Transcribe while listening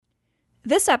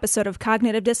This episode of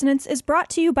Cognitive Dissonance is brought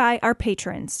to you by our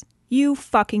patrons. You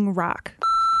fucking rock.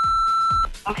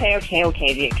 Okay.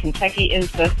 The Kentucky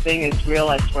incest thing is real,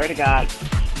 I swear to God.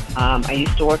 I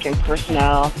used to work in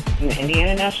personnel in the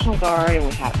Indiana National Guard, and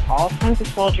we had all kinds of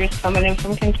soldiers coming in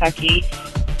from Kentucky.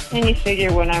 And you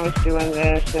figure when I was doing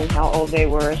this and how old they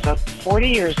were, so 40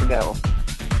 years ago,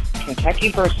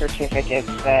 Kentucky birth certificate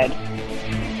said,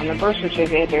 on the birth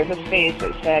certificate, there's a space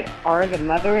that said, are the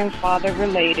mother and father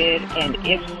related, and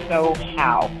if so,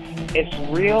 how? It's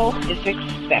real, it's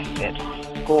expected.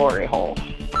 Glory hole.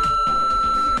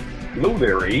 Hello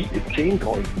there, E. It's Shane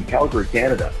calling from Calgary,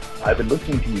 Canada. I've been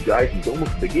listening to you guys since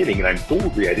almost the beginning, and I'm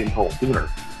sorry I didn't call sooner.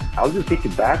 I was just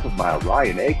taken back with my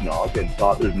Orion eggnog and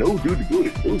thought there's no dude good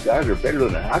if those guys are better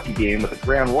than a hockey game at the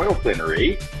Crown Royal Center,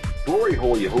 eh? Glory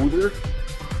hole, you hoser.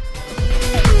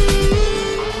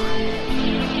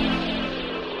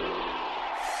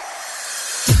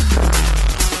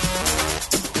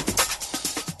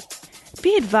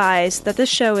 Be advised that this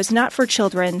show is not for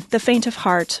children, the faint of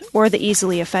heart, or the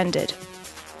easily offended.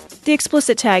 The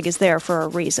explicit tag is there for a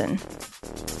reason.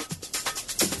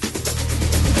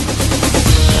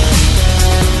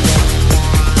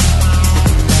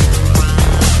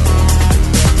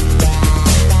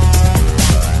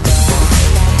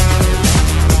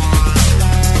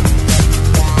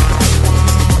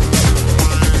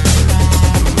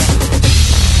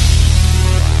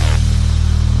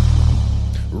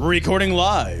 Recording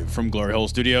live from Glory Hole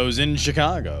Studios in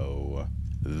Chicago,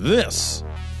 this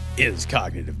is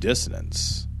Cognitive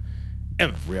Dissonance.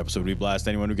 Every episode we blast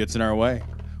anyone who gets in our way.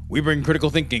 We bring critical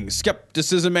thinking,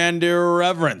 skepticism, and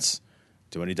irreverence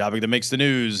to any topic that makes the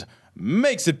news,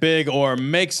 makes it big, or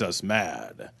makes us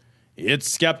mad. It's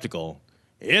skeptical,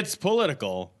 it's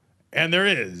political, and there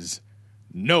is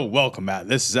no welcome mat.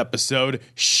 This is episode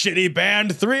Shitty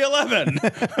Band 311.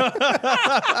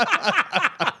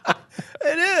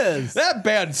 It is. That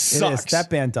band sucks. That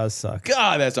band does suck.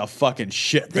 God, that's a fucking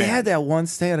shit band.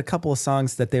 They had a couple of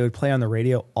songs that they would play on the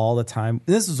radio all the time.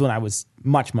 This was when I was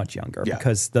much, much younger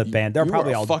because the band, they're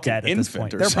probably all dead at this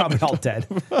point. They're probably all dead.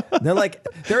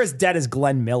 They're as dead as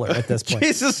Glenn Miller at this point.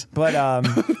 Jesus. But,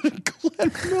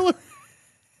 Glenn Miller.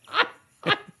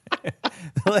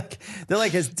 they're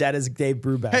like as dead as Dave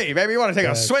Brubeck. Hey, maybe you want to take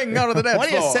a swing out of the dance What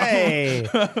do you floor.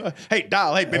 Say? Hey,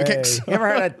 doll, hey, baby kicks. You ever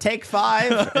heard of Take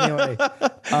Five? Anyway,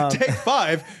 Take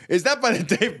Five? Is that by the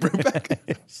Dave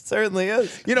Brubeck? certainly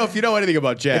is. You know, if you know anything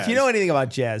about jazz. If you know anything about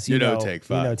jazz, you know Take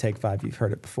Five. You know Take Five. You've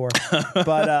heard it before.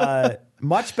 But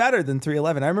much better than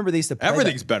 311. I remember they used to play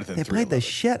Everything's better than 311. They played the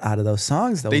shit out of those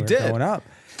songs, though. They when we were did. Growing up.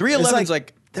 311's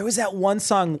like... There was that one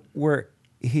song where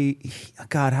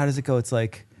God, how does it go? It's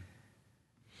like...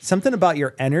 something about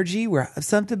your energy,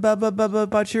 something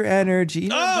about your energy. You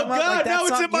know Oh, God, now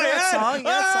it's in my head.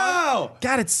 Oh!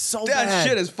 God, it's so That bad.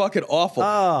 shit is fucking awful.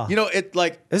 Oh. You know, it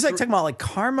like... It was like talking about like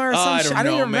karma or some shit. I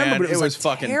don't even remember, but it was like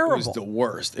fucking terrible. It was the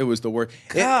worst. It was the worst.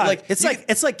 God,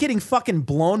 it's like getting fucking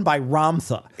blown by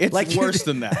Ramtha. It's like, worse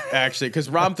than that, actually, because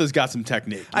Ramtha's got some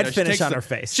technique. You I'd know, finish on her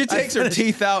face. She takes her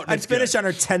teeth out. And I'd finish on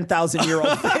her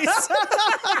 10,000-year-old face.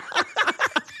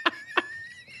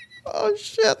 Oh,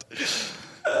 shit.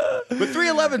 But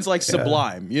 311's like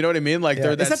Sublime. You know what I mean? Like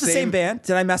they're that Is that the same band?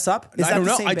 Did I mess up? Is I that don't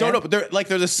the know. same I don't band? know. But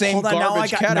they're the same Hold on,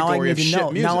 garbage category of shit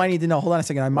music. Now I need to know. Hold on a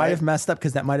second. I might have messed up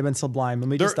because that might have been Sublime. Let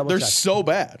me just double They're check. so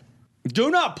bad.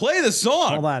 Do not play the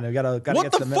song. Hold on. We gotta What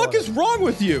get to the the middle fuck of is it. wrong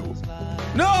with you?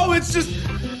 No, it's just.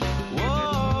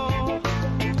 Oh,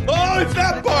 it's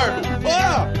that part.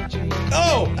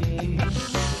 Oh.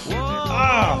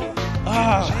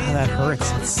 That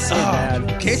hurts. It's so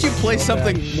bad. Can't you play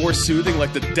something more soothing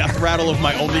like the death rattle of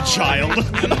my only child?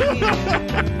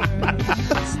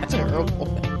 That's terrible.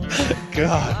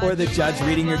 God. Or the judge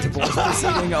reading your divorce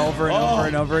proceeding over and over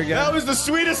and over again. That was the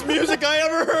sweetest music I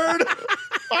ever heard.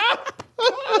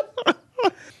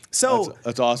 So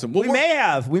That's awesome. we may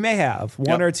have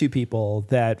one or two people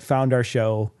that found our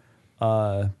show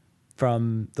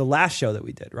from the last show that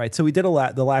we did, right? So we did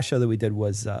the last show that we did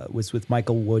was with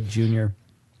Michael Wood Jr.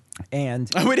 And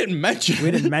we didn't mention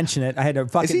it. I had a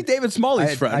fucking. Is he David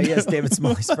Smalley's friend? Yes, David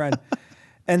Smalley's friend.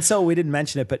 And so we didn't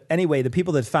mention it, but anyway, the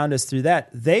people that found us through that,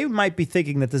 they might be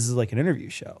thinking that this is like an interview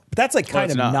show, but that's like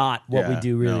kind of not what we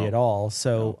do really at all.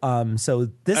 So, so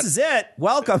this is it.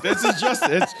 Welcome. This is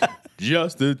it's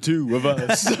just the two of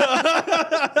us.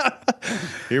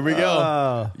 Here we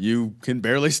go. You can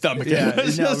barely stomach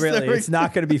it. No, really, it's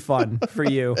not going to be fun for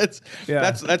you.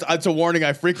 That's a warning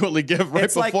I frequently give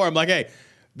right before. I'm like, hey,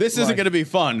 this isn't going to be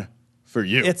fun for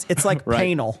you. It's like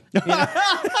right. panal. You know?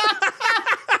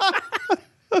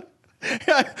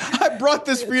 I brought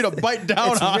this for you to bite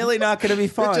down It's on. really not going to be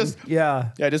fun. Yeah,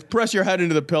 just press your head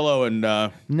into the pillow and.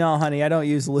 No, honey, I don't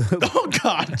use lube. Oh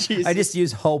God, Jesus. I just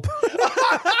use hope.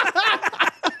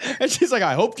 And she's like,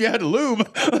 I hoped you had lube.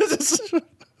 It's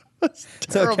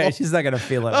okay. She's not going to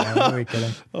feel it, man. What are we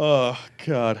kidding? Oh,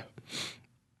 God.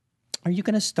 Are you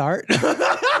going to start?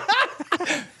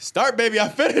 Start, baby. I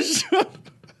finished.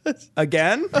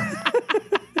 Again?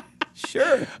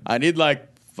 Sure. I need like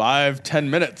 5-10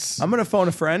 minutes. I'm going to phone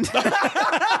a friend.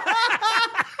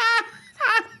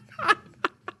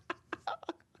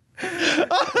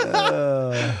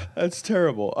 That's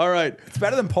terrible. All right. It's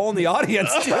better than polling the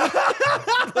audience, dude.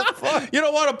 You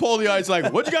don't want to poll the audience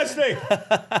like, what'd you guys think?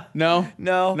 No?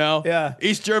 No. Yeah.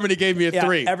 East Germany gave me a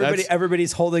 3.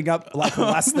 Everybody's holding up like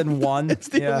less than 1. It's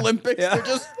the Olympics. Yeah.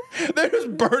 They're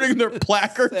just burning their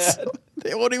placards.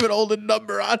 They won't even hold a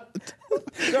number on it.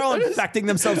 They're all infecting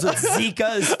themselves with Zika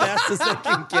as fast as they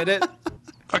can get it.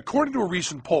 According to a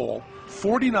recent poll,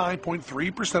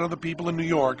 49.3% of the people in New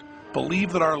York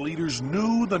believe that our leaders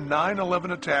knew the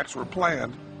 9/11 attacks were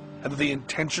planned and that they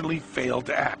intentionally failed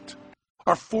to act.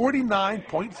 Are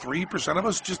 49.3% of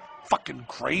us just fucking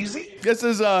crazy? This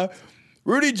is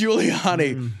Rudy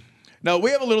Giuliani. Now,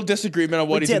 we have a little disagreement on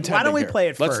what he's intending. Why don't we here. play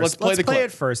it first? Let's play the clip.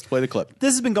 It first. Play the clip.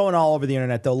 This has been going all over the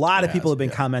internet, though. A lot of people have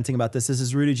been commenting about this. This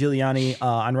is Rudy Giuliani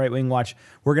on Right Wing Watch.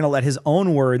 We're going to let his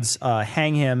own words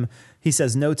hang him. He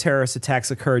says no terrorist attacks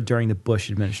occurred during the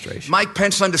Bush administration. Mike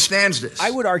Pence understands this.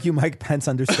 I would argue Mike Pence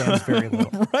understands very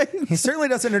little. Right? He certainly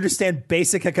doesn't understand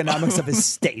basic economics of his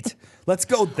state. Let's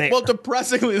go there. Well,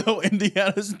 depressingly, though,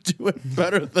 Indiana's doing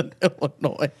better than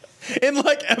Illinois in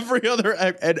like every other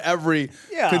and every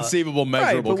conceivable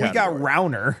measurable but we got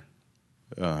Rauner.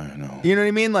 I know. You know what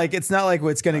I mean? Like, it's not like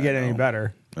it's going to get any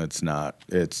better. It's not.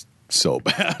 It's so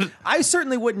bad. I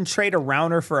certainly wouldn't trade a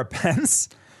Rauner for a Pence.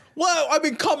 Well, I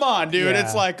mean, come on, dude. Yeah.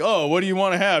 It's like, oh, what do you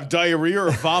want to have? Diarrhea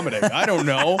or vomiting? I don't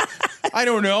know.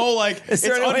 Like, is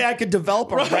there any way I could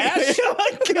develop a rash?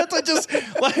 Like, can't I just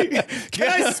like? Can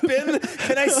I spin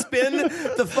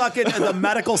the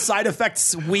medical side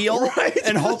effects wheel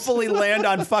and hopefully land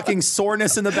on fucking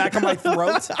soreness in the back of my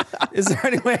throat? Is there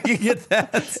any way I can get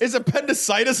that? Is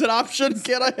appendicitis an option?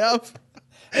 Can I have?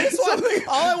 All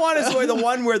I want is the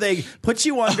one where they put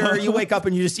you under, you wake up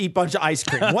and you just eat a bunch of ice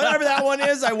cream. Whatever that one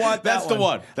is, I want that That's the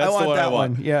one. That's the one I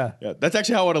want. Yeah. That's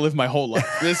actually how I want to live my whole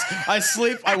life. I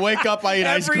sleep, I wake up, I eat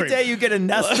ice cream. Every day you get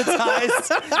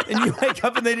anesthetized and you wake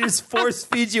up and they just force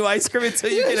feed you ice cream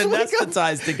until you get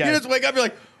anesthetized again. You just wake up, you're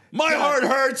like, my heart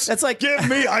hurts. That's like, give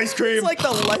me ice cream.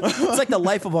 It's like the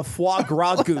life of a foie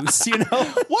gras goose, you know? Why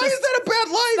is that a bad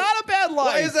life? It's not a bad life.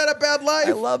 Why is that a bad life?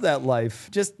 I love that life.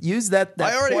 Just use that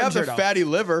I already have the fatty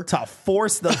liver. To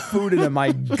force the food into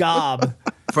my gob.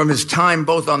 From his time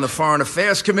both on the Foreign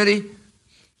Affairs Committee,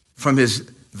 from his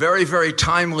very, very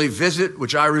timely visit,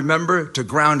 which I remember, to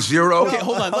Ground Zero. Okay,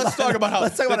 hold on. Let's talk about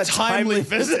a timely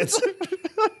visit.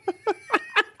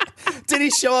 Did he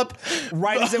show up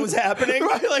right as it was happening?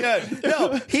 Right,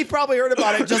 no, he probably heard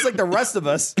about it just like the rest of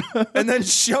us and then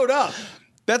showed up.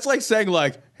 That's like saying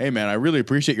like, hey man, I really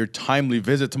appreciate your timely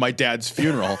visit to my dad's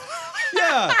funeral.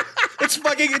 Yeah.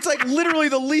 It's like literally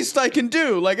the least I can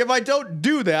do. Like if I don't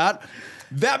do that,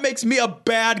 that makes me a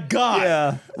bad guy.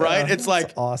 Yeah. Right? It's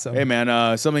like, awesome. Hey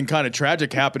man, something kind of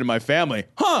tragic happened in my family.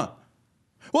 Huh?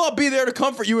 Well, I'll be there to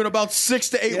comfort you in about 6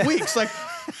 to 8 weeks. Like,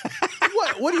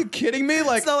 what? Are you kidding me?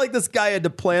 Like, it's not like this guy had to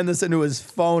plan this into his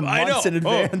phone months in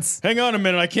advance. Oh, hang on a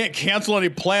minute. I can't cancel any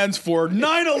plans for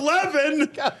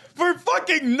 9/11. For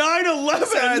fucking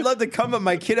 9/11. I'd love to come, but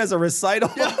my kid has a recital.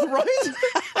 Yeah, right?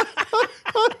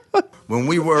 When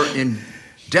we were in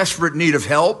desperate need of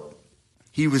help,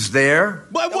 he was there.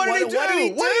 But what did he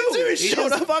do? He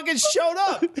just fucking showed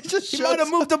up. He might have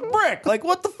moved a brick. Like,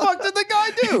 what the fuck did the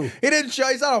guy do? He didn't show.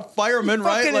 He's not a fireman,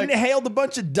 right? Fucking inhaled a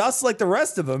bunch of dust like the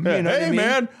rest of them. You know what I mean?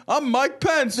 Man, I'm Mike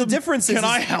Pence. The difference is, can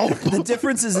I help? The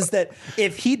difference is that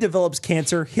if he develops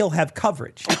cancer, he'll have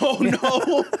coverage. Oh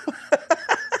no.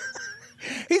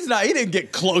 He's not. He didn't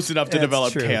get close enough to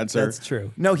develop cancer. That's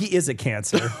true. No, he is a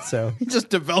cancer. So he just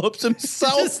develops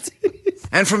himself.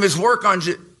 And from his work on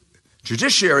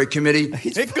Judiciary Committee. He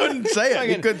couldn't say it.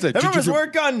 He couldn't say it. From his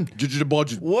work on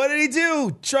what did he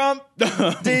do, Trump?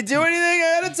 Did he do anything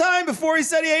ahead of time before he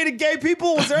said he hated gay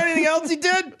people? Was there anything else he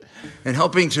did? And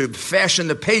helping to fashion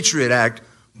the Patriot Act.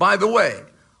 By the way,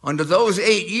 under those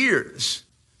 8 years,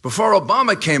 before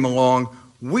Obama came along,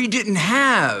 we didn't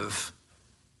have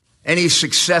any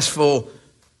successful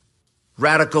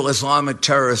radical Islamic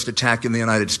terrorist attack in the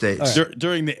United States. Right.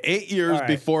 During the 8 years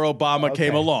before Obama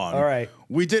came along,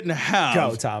 we didn't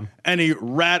have Tom. any Go.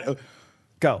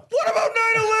 What about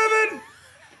 9/11?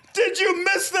 Did you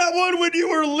miss that one when you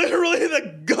were literally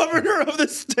the governor of the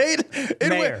state?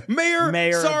 Mayor.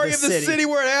 Sorry, of the city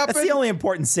where it happened. That's the only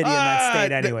important city in that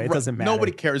state anyway. It doesn't matter.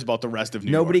 Nobody cares about the rest of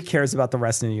New York. Nobody cares about the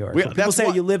rest of New York. When people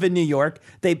say you live in New York,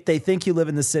 they think you live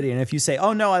in the city. And if you say,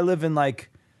 oh, no, I live in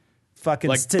fucking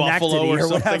like Buffalo or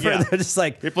whatever, yeah. they're just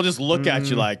like... People just look at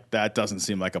you like, that doesn't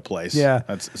seem like a place. Yeah.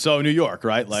 So New York,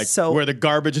 right? Where the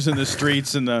garbage is in the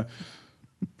streets and the...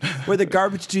 Where the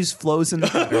garbage juice flows in the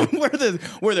gutter.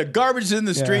 where the garbage is in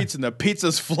the streets and the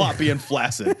pizza's floppy and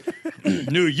flaccid.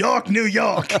 New York.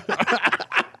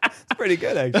 It's pretty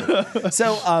good, actually.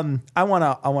 So I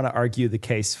wanna argue the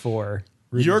case for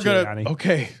Rudy Giuliani.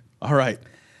 Okay. All right.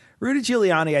 Rudy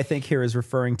Giuliani, I think, here is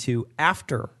referring to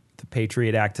after the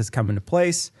Patriot Act has come into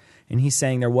place, and he's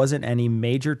saying there wasn't any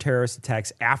major terrorist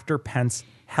attacks after Pence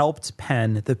helped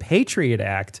pen the Patriot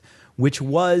Act, which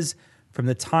was from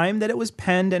the time that it was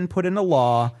penned and put into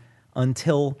law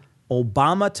until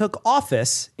Obama took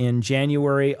office in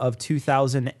January of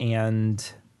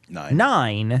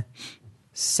 2009,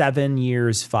 7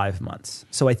 years, 5 months.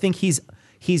 So I think he's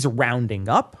rounding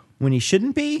up when he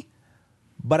shouldn't be,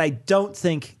 but I don't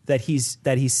think that he's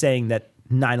saying that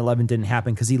 9/11 didn't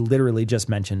happen because he literally just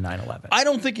mentioned 9/11. I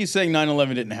don't think he's saying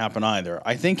 9/11 didn't happen either.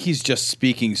 I think he's just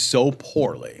speaking so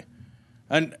poorly.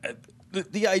 And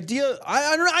the idea,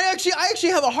 I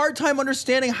actually have a hard time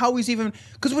understanding how he's even,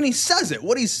 because when he says it,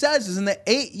 what he says is in the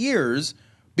 8 years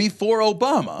before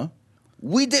Obama,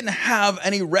 we didn't have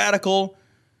any radical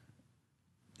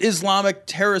Islamic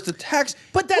terrorist attacks.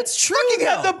 But that's true. Fucking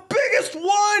had the biggest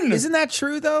one. Isn't that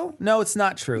true though? No, it's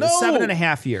not true. No. It's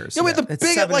 7.5 years. Yeah, the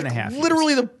biggest,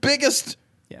 literally the biggest,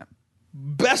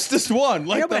 bestest one,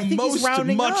 the most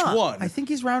much one. I think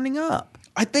he's rounding up.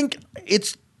 I think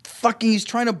it's fucking, he's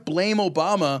trying to blame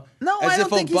Obama. No, I don't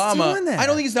think he's doing that. I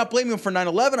don't think he's not blaming him for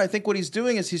 9/11. I think what he's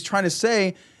doing is he's trying to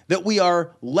say that we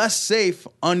are less safe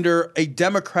under a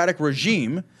democratic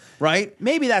regime, right?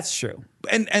 Maybe that's true.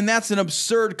 And that's an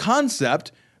absurd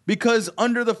concept because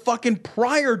under the fucking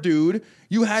prior dude,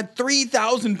 you had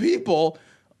 3,000 people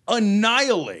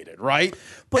annihilated, right?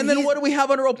 And then what do we have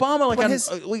under Obama?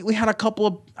 We had a couple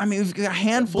of, we've got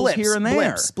handfuls here and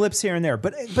there. Blips here and there.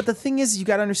 But the thing is, you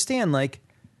got to understand,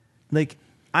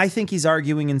 I think he's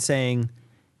arguing and saying,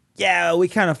 yeah, we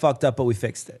kind of fucked up, but we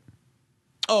fixed it.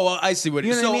 Oh, I see what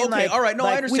you know. What I mean? Okay, all right. No,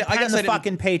 I understand. We passed the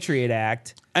fucking Patriot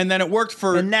Act, and then it worked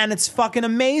for. And then it's fucking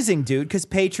amazing, dude. Because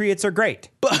patriots are great.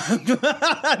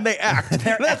 They act.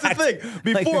 That's the thing.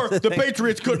 Before the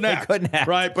Patriots couldn't act. They couldn't act,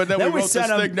 right? But then we wrote this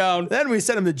thing down. Then we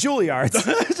sent them to Juilliard.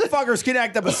 Fuckers can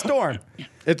act up a storm.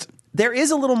 There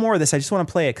is a little more of this. I just want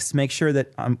to play it to make sure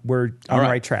that we're on the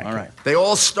right track. All right. They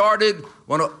all started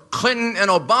when Clinton and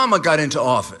Obama got into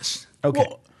office. Okay.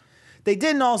 Well, they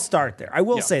didn't all start there. I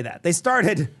will say that. They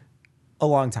started a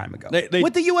long time ago.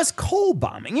 With the U.S. coal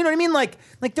bombing. You know what I mean? Like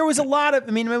there was a lot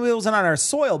of, maybe it wasn't on our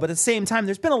soil, but at the same time,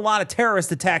 there's been a lot of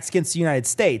terrorist attacks against the United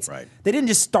States. Right. They didn't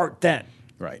just start then.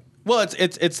 Right. Well,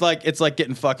 it's like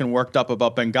getting fucking worked up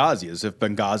about Benghazi as if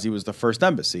Benghazi was the first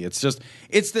embassy. It's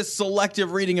this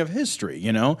selective reading of history,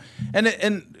 you know? And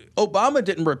Obama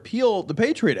didn't repeal the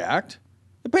Patriot Act.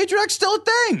 The Patriot Act's still a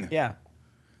thing. Yeah.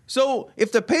 So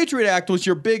if the Patriot Act was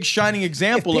your big shining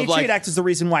example of Patriot Act is the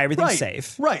reason why everything's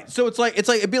safe. Right. So it's like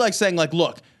it'd be like saying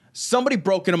look, somebody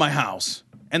broke into my house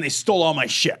and they stole all my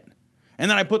shit. And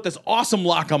then I put this awesome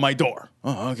lock on my door.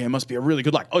 Oh, okay, it must be a really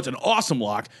good lock. Oh, it's an awesome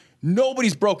lock.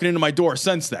 Nobody's broken into my door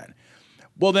since then.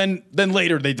 Well, then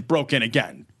later they broke in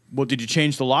again. Well, did you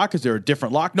change the lock? Is there a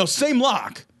different lock? No, same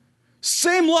lock.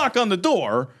 Same lock on the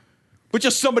door. But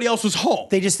just somebody else was home.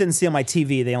 They just didn't steal my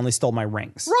TV. They only stole my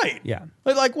rings. Right. Yeah.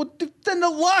 Well, then the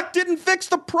lock didn't fix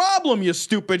the problem, you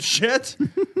stupid shit.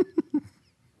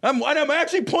 I'm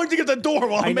actually pointing at the door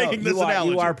while I'm making this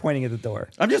analogy. You are pointing at the door.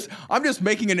 I'm just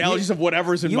making analogies of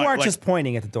whatever's in my... You aren't just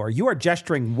pointing at the door. You are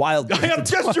gesturing wildly. I am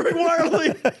gesturing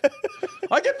wildly.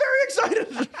 I get very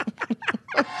excited.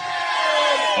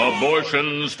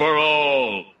 Abortions for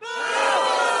all.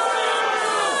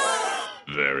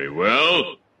 Very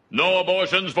well. No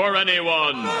abortions for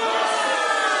anyone.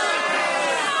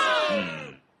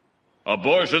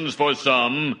 Abortions for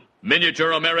some,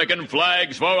 miniature American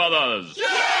flags for others.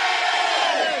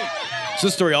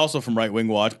 This story also from Right Wing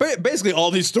Watch. Basically,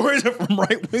 all these stories are from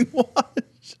Right Wing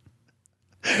Watch.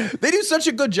 They do such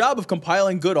a good job of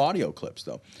compiling good audio clips,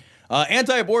 though.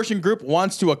 Anti-abortion group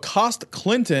wants to accost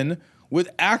Clinton with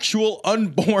actual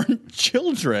unborn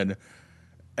children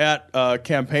at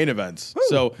campaign events. Ooh,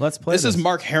 so let's play this is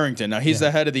Mark Harrington. Now, he's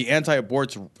the head of the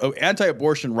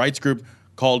anti-abortion rights group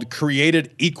called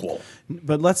Created Equal.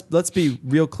 But let's be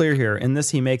real clear here. In this,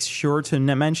 he makes sure to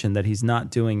mention that he's not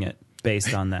doing it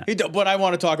based on that. But I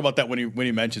want to talk about that when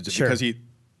he mentions it because he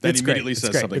immediately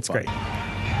says something funny. Great.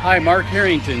 Hi, Mark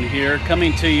Harrington here,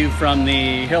 coming to you from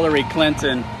the Hillary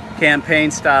Clinton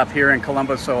campaign stop here in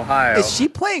Columbus, Ohio. Is she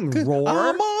playing Roar?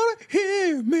 I'm gonna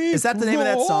hear me Is that the name of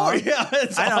that song? Yeah,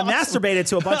 it's I know, awesome. I masturbated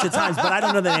to a bunch of times, but I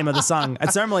don't know the name of the song.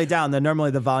 It's normally down.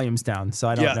 Normally the volume's down, so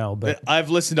I don't know. But I've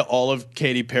listened to all of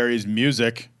Katy Perry's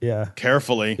music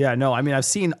carefully. Yeah, no, I mean, I've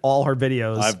seen all her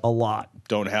videos a lot.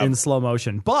 Don't have in slow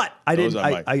motion, but I didn't.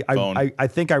 I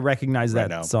think I recognize that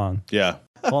now. song. Yeah.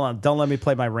 Hold on, don't let me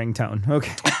play my ringtone.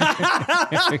 Okay.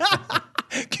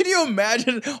 Can you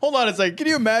imagine? Hold on a second. Can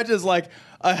you imagine as like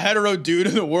a hetero dude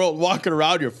in the world walking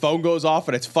around, your phone goes off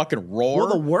and it's fucking Roar? Well,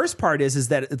 the worst part is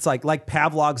that it's like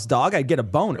Pavlov's dog. I'd get a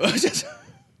boner. I'm just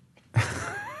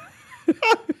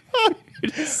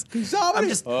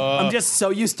so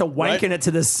used to wanking it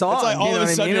to this song. It's like all of a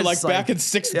sudden you're like back in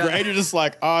 6th grade. You're just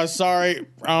like, sorry,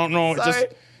 I don't know. Just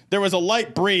there was a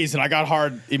light breeze and I got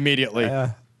hard immediately.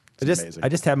 I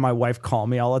just have my wife call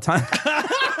me all the time.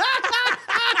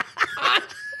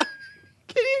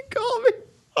 Can you call me?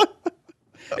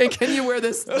 And can you wear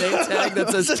this name tag that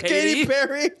says Katy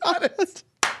Perry on it?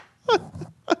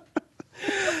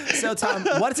 So, Tom,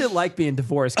 what's it like being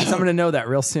divorced? Because I'm going to know that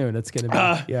real soon. It's going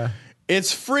to be,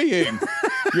 It's freeing.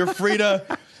 You're free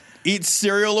to eat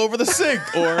cereal over the sink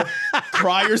or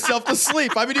cry yourself to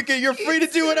sleep. I mean, you're free to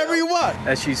do whatever you want.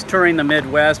 As she's touring the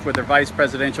Midwest with her vice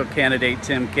presidential candidate,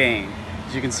 Tim Kaine.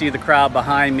 As you can see the crowd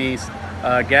behind me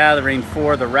gathering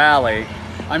for the rally.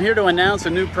 I'm here to announce a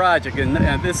new project,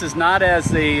 and this is not as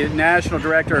the national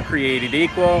director of Created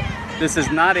Equal. This is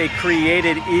not a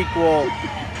Created Equal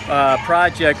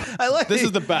project. This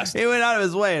is the best. He went out of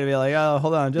his way to be like, oh,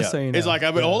 hold on, just so you know. He's like,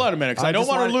 hold on a minute, because I don't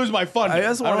want to lose my funding. I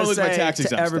just want to lose my say tax to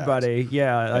exempt everybody,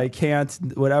 I can't,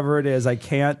 whatever it is, I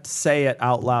can't say it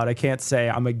out loud. I can't say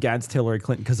I'm against Hillary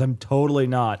Clinton because I'm totally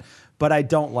not. But I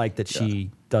don't like that she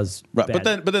does bad.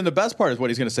 But then the best part is what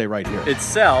he's going to say right here.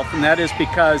 Itself, and that is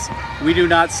because we do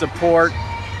not support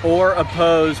or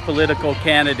oppose political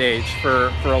candidates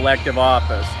for elective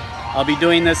office. I'll be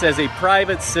doing this as a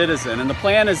private citizen, and the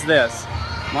plan is this.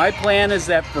 My plan is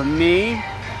that for me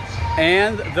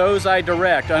and those I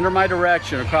direct, under my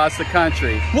direction across the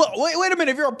country. Well, wait a minute.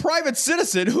 If you're a private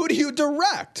citizen, who do you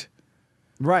direct?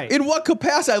 Right. In what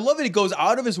capacity? I love that he goes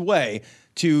out of his way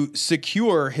to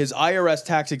secure his IRS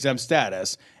tax exempt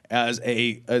status as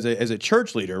a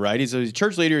church leader, right? He's a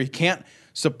church leader. He can't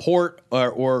support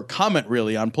or comment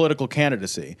really on political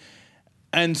candidacy.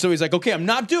 And so he's like, okay, I'm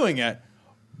not doing it.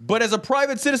 But as a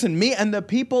private citizen, me and the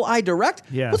people I direct,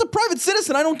 as a private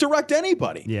citizen, I don't direct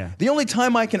anybody. Yeah. The only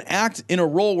time I can act in a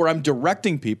role where I'm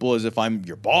directing people is if I'm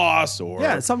your boss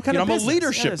or some kind of I'm business. a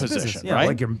leadership position, right?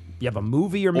 Like you have a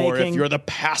movie you're making. Or if you're the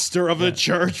pastor of the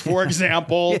church, for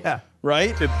example.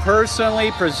 Right? To personally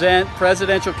present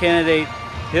presidential candidate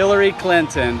Hillary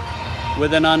Clinton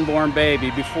with an unborn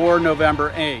baby before November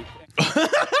 8th.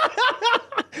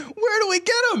 Where do we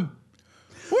get them?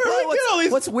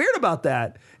 What's weird about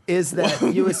that is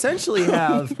that you essentially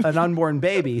have an unborn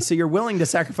baby, so you're willing to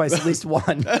sacrifice at least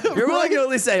one. You're willing to at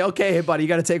least say, okay, hey, buddy, you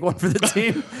got to take one for the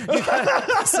team.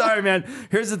 Sorry, man.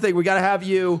 Here's the thing. We got to have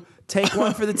you take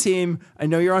one for the team. I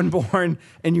know you're unborn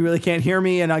and you really can't hear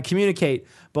me and communicate,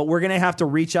 but we're going to have to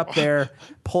reach up there,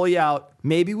 pull you out,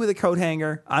 maybe with a coat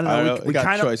hanger. I don't know. We got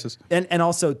kind choices. And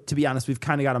also, to be honest, we've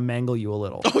kind of got to mangle you a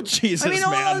little. Oh, Jesus,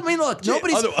 man. Look,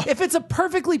 if it's a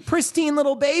perfectly pristine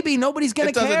little baby, nobody's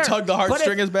going to care. It doesn't tug the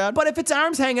heartstring as bad? But if its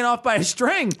arm's hanging off by a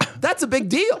string, that's a big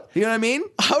deal. You know what I mean?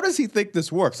 How does he think this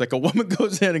works? Like a woman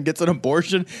goes in and gets an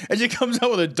abortion and she comes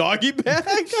out with a doggy bag?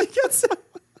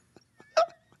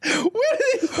 The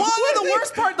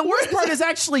worst part is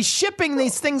actually shipping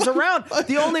these things around.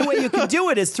 The only way you can do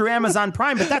it is through Amazon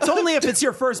Prime, but that's only if it's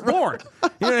your firstborn. You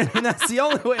know what I mean? That's the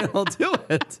only way they'll do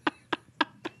it.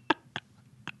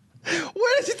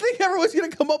 Where did you think everyone's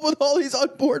going to come up with all these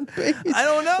unborn babies? I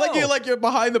don't know. You're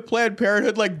behind the Planned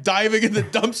Parenthood, like diving in the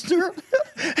dumpster,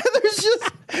 and there's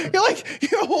just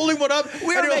you're holding one up.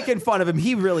 We're making fun of him.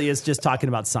 He really is just talking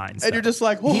about science. And you're just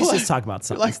like, he's just talking about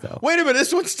science, though. Wait a minute,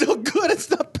 this one's still good. It's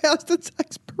not past its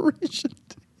expiration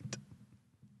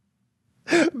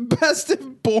date. Best if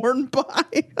born by.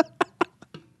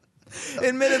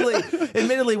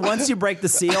 Admittedly, once you break the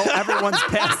seal, everyone's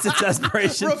past its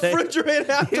expiration date. Refrigerate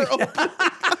after open.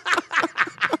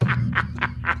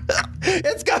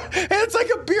 It's like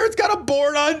a beer. It's got a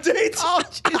born on date. Oh,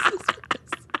 Jesus.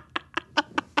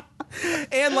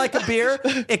 And like a beer,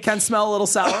 it can smell a little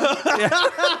sour. Yeah.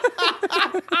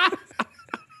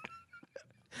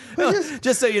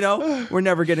 Just so you know, we're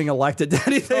never getting elected to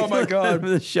anything. Oh my God. For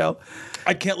the show.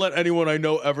 I can't let anyone I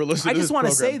know ever listen to this I just want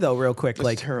to program. say though, real quick,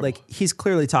 That's terrible. like he's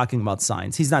clearly talking about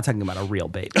signs. He's not talking about a real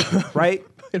baby, right?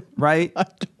 Right,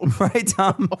 right,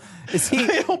 Tom. Is he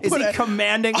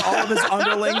commanding all of his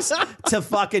underlings to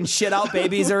fucking shit out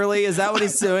babies early? Is that what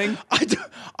he's doing?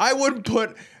 I wouldn't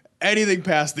put anything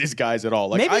past these guys at all.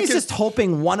 Like, Maybe he's just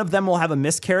hoping one of them will have a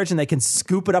miscarriage and they can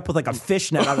scoop it up with like a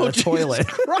fishnet out of the toilet.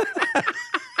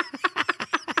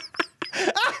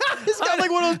 He's got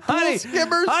like one of those pool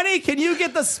skimmers. Honey, can you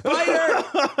get the spider?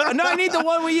 No, I need the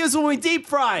one we use when we deep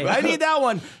fry. I need that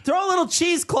one. Throw a little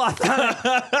cheesecloth on it.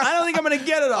 I don't think I'm going to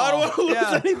get it all. I don't want to lose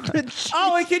any good cheese.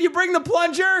 Oh, and can you bring the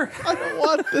plunger? I don't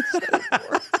want this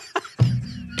anymore.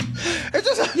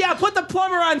 Yeah, put the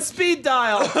plumber on speed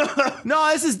dial.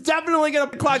 No, this is definitely going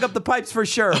to clog up the pipes for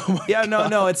sure.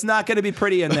 No, it's not going to be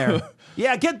pretty in there.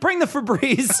 Yeah, bring the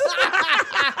Febreze.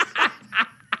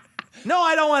 No,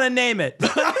 I don't want to name it.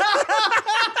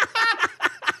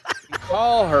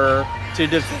 Call her to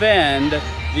defend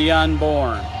the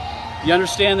unborn. You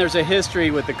understand there's a history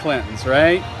with the Clintons,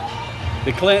 right?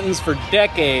 The Clintons for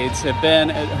decades have been,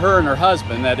 her and her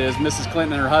husband, that is, Mrs.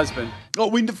 Clinton and her husband. Oh,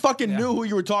 we fucking knew who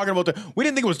you were talking about. We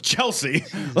didn't think it was Chelsea.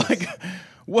 Like,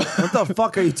 what the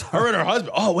fuck are you talking about? Her and her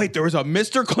husband. Oh, wait, there was a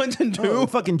Mr. Clinton, too? Oh,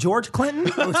 fucking George Clinton?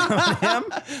 Was him?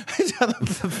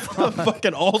 the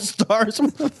fucking all-stars.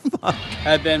 What the fuck?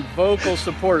 Have been vocal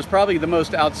supporters, probably the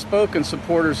most outspoken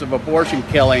supporters of abortion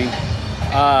killing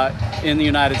in the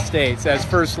United States. As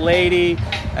First Lady,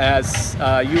 as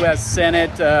U.S.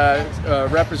 Senate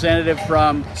representative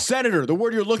from... Senator. The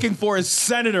word you're looking for is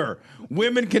senator.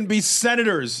 Women can be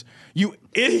senators. You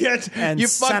idiot. And you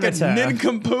fucking senator.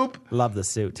 nincompoop. Love the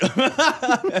suit.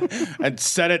 And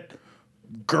Senate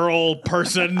girl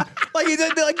person.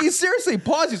 He seriously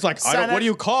paused. He's like, what do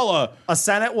you call a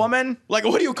Senate woman? Like,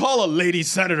 what do you call a lady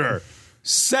senator?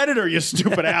 Senator, you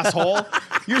stupid asshole.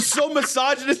 You're so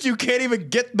misogynist you can't even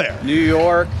get there. New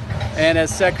York, and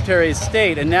as Secretary of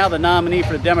State, and now the nominee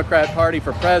for the Democrat Party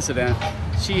for president,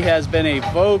 she has been a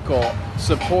vocal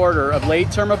supporter of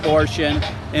late-term abortion,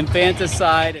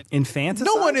 infanticide. Infanticide?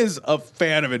 No one is a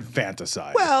fan of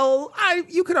infanticide. Well,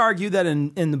 you could argue that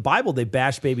in the Bible they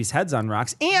bash babies' heads on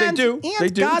rocks, and they do.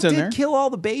 And God did kill all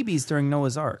the babies during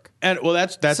Noah's Ark. And well,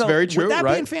 that's so very true. Would that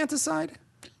right? be infanticide?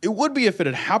 It would be if it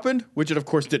had happened, which it of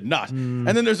course did not. And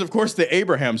then there's of course the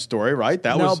Abraham story, right?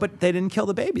 But they didn't kill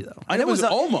the baby though. And it was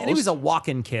almost. He was a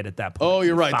walk-in kid at that point. Oh,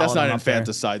 you're right. That's not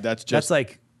infanticide. That's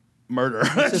like murder.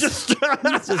 It's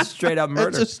just straight up murder.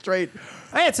 It's just straight.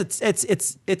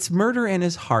 It's murder in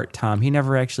his heart, Tom. He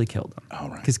never actually killed them. Oh,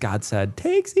 right. Because God said,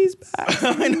 "Take these back."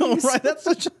 I know, right? That's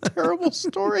such a terrible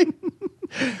story.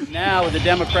 Now with the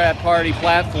Democrat Party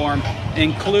platform,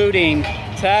 including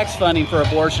tax funding for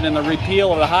abortion and the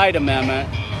repeal of the Hyde Amendment,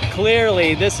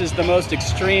 clearly this is the most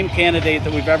extreme candidate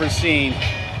that we've ever seen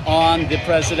on the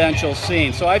presidential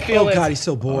scene. So I feel God, he's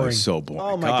so boring. He's so boring.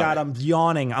 Oh my God, I'm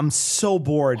yawning. I'm so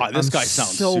bored. This guy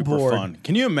sounds so super bored. fun.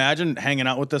 Can you imagine hanging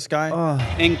out with this guy?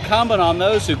 Incumbent on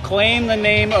those who claim the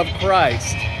name of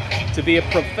Christ to be a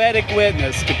prophetic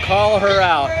witness to call her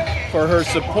out for her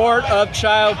support of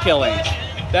child killings.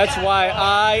 That's why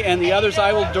I and the others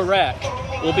I will direct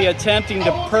will be attempting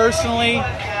to personally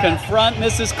confront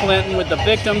Mrs. Clinton with the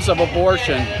victims of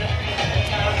abortion.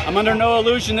 I'm under no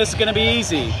illusion this is going to be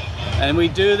easy. And we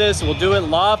do this, we'll do it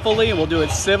lawfully, and we'll do it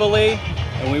civilly,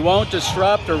 and we won't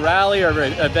disrupt or rally or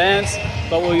events,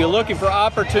 but we'll be looking for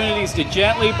opportunities to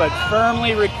gently but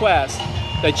firmly request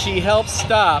that she help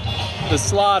stop the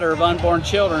slaughter of unborn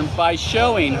children by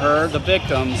showing her the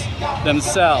victims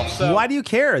themselves. So, why do you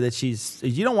care that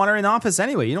you don't want her in office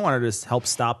anyway? You don't want her to help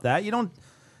stop that. You don't.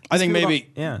 I think maybe.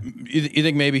 Yeah. You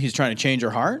think maybe he's trying to change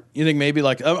her heart? You think maybe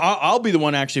like I'll be the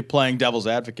one actually playing devil's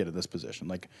advocate in this position.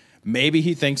 Like maybe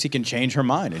he thinks he can change her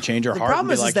mind and change her heart and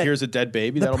be like, here's a dead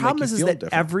baby that'll make you feel different. The problem is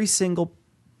that every single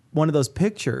one of those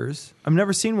pictures, I've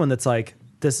never seen one that's like,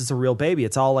 this is a real baby.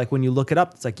 It's all like when you look it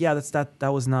up, it's like, yeah, that's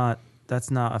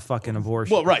not a fucking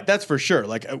abortion. Well, right, that's for sure.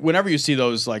 Like whenever you see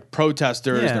those like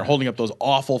protesters, they're holding up those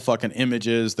awful fucking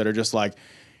images that are just like,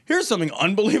 here's something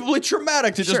unbelievably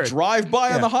traumatic to just drive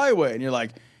by on the highway, and you're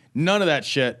like, none of that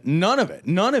shit, none of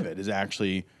it is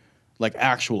actually like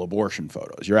actual abortion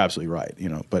photos. You're absolutely right,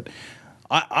 But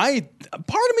I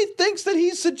part of me thinks that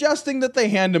he's suggesting that they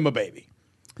hand him a baby.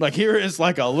 Like here is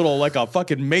like a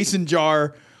fucking mason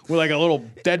jar with like a little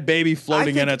dead baby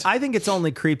floating in it. I think it's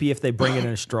only creepy if they bring it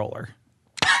in a stroller.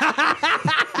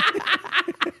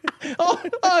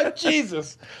 oh,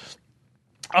 Jesus.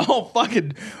 Oh,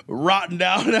 fucking rotten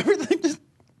down and everything. Just,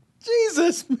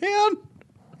 Jesus, man.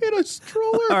 in a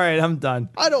stroller. All right, I'm done.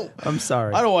 I'm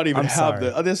sorry. I don't want to even have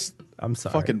this. I'm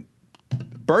sorry. Fucking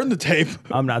burn the tape.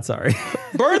 I'm not sorry.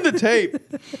 Burn the tape.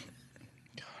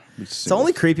 It's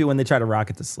only creepy when they try to rock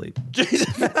it to sleep. Jesus.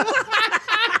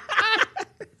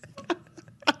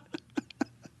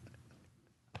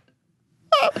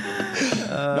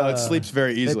 No, it sleeps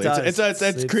very easily. It's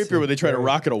creepier when they try to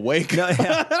rock it awake. No,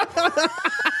 yeah.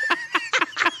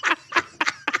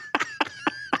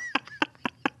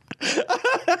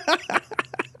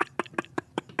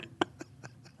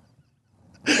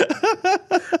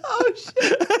 Oh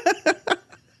shit!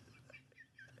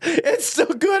 It's still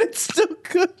good. It's still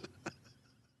good.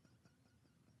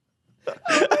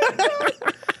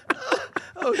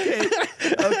 Okay.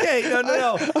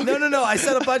 No. I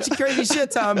said a bunch of crazy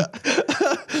shit, Tom.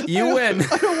 You win.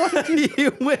 I don't want to.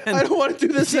 You win. I don't want to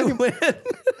do this anymore. You win.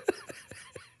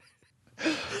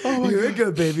 Oh, you're a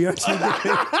good baby, aren't you?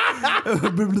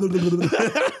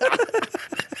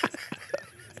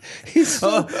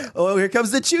 Here comes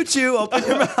the choo-choo. Open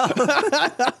your mouth.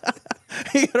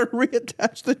 You gotta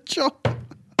reattach the jaw.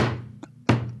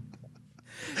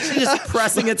 She's just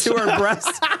pressing it to her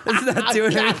breast. It's not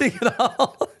doing anything at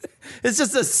all. It's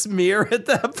just a smear at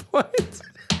that point.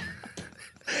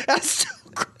 That's so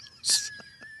gross.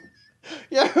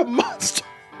 You're a monster.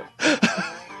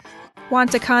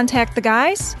 Want to contact the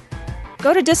guys?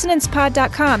 Go to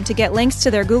dissonancepod.com to get links to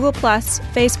their Google+,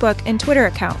 Facebook, and Twitter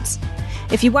accounts.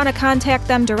 If you want to contact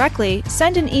them directly,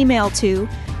 send an email to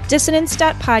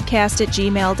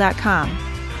dissonance.podcast@gmail.com.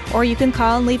 Or you can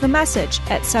call and leave a message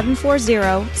at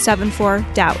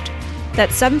 740-74-DOUBT.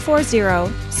 That's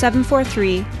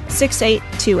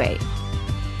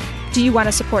 740-743-6828. Do you want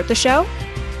to support the show?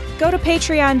 Go to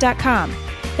patreon.com.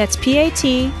 That's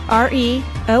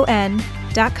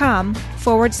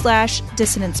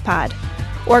patreon.com/dissonancepod.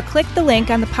 Or click the link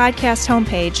on the podcast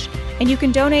homepage, and you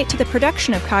can donate to the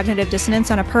production of Cognitive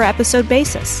Dissonance on a per-episode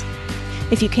basis.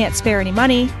 If you can't spare any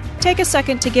money, take a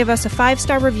second to give us a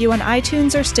 5-star review on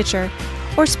iTunes or Stitcher,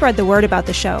 or spread the word about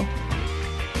the show.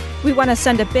 We want to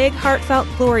send a big, heartfelt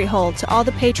glory hole to all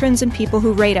the patrons and people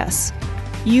who rate us.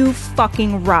 You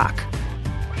fucking rock.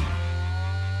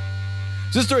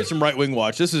 This story is from Right Wing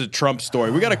Watch. This is a Trump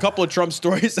story. We got a couple of Trump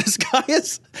stories. This guy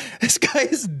is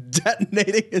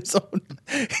detonating his own.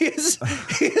 He is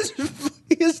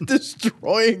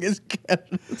destroying his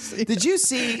candidacy. Did you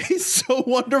see? He's so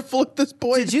wonderful at this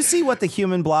point. Did you see what the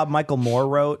human blob Michael Moore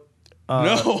wrote?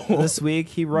 No. This week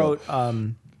he wrote.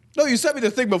 No, you sent me the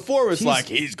thing before. It was like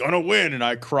he's gonna win, and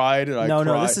I cried and I cried.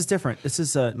 No, this is different. This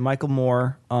is Michael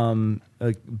Moore,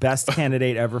 best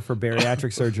candidate ever for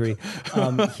bariatric surgery.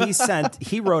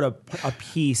 He wrote a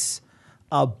piece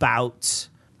about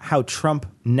how Trump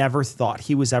never thought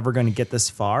he was ever going to get this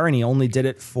far, and he only did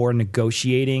it for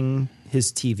negotiating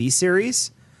his TV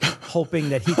series, hoping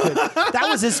that he could. That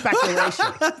was his speculation.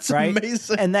 That's right?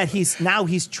 amazing. And that he's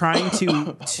trying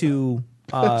to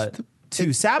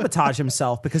sabotage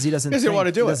himself because he doesn't want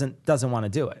to do it. Doesn't want to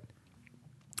do it.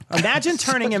 Imagine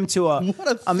turning him to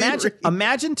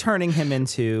imagine turning him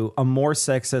into a more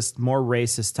sexist, more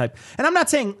racist type. And I'm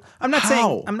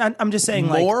just saying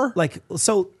more?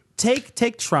 So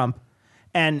take Trump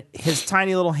and his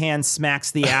tiny little hand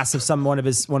smacks the ass of one of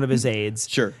his aides.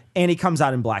 Sure. And he comes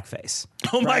out in blackface.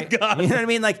 Oh my God. You know what I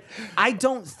mean? Like, I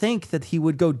don't think that he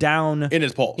would go down in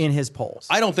his polls.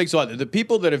 I don't think so either. The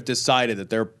people that have decided that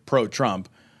they're pro-Trump,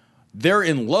 they're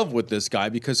in love with this guy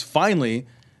because finally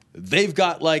they've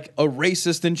got like a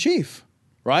racist in chief,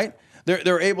 right?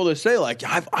 They're able to say like,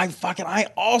 I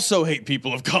also hate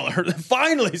people of color.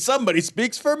 Finally, somebody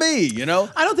speaks for me. You know,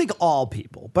 I don't think all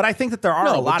people, but I think that there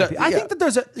are a lot of people. I think that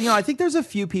there's a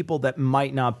few people that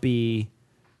might not be.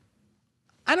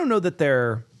 I don't know that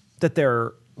they're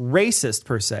racist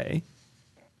per se,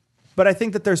 but I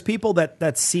think that there's people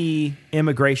that see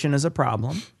immigration as a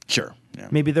problem. Sure, yeah.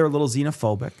 Maybe they're a little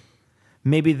xenophobic.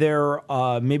 Maybe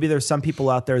there's some people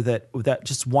out there that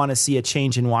just want to see a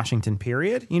change in Washington,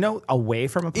 period. You know, away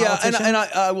from a politician. Yeah, and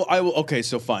I will. Okay,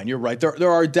 so fine, you're right.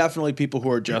 There are definitely people who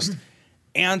are just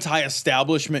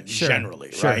anti-establishment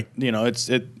generally, right? You know,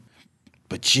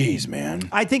 But geez, man,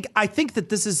 I think that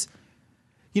this is,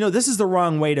 this is the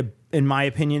wrong way to, in my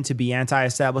opinion, to be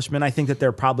anti-establishment. I think that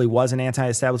there probably was an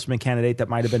anti-establishment candidate that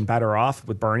might have been better off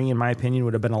with Bernie. In my opinion,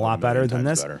 would have been a lot better than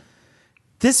this.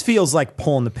 This feels like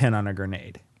pulling the pin on a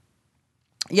grenade.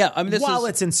 Yeah, I mean, while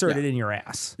it's inserted in your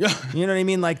ass. Yeah, you know what I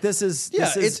mean. Like this is.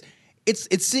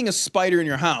 it's seeing a spider in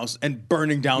your house and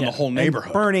burning down the whole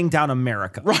neighborhood. Burning down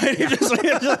America. Right?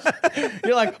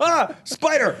 You're like,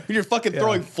 spider. And you're fucking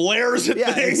throwing flares at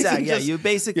things. Exactly. Yeah, you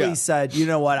basically said, you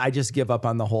know what? I just give up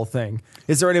on the whole thing.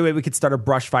 Is there any way we could start a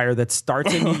brush fire that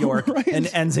starts in New York and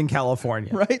ends in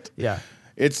California? Right? Yeah.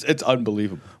 It's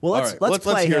unbelievable. Well, let's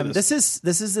play him. This is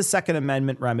the Second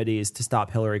Amendment remedies to stop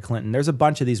Hillary Clinton. There's a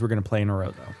bunch of these we're going to play in a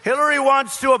row, though. Hillary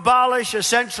wants to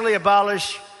essentially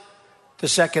abolish the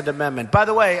Second Amendment. By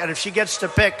the way, and if she gets to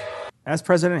pick... As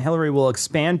president, Hillary will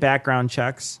expand background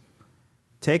checks,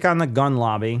 take on the gun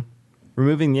lobby,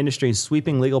 removing the industry's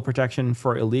sweeping legal protection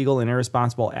for illegal and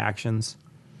irresponsible actions,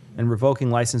 and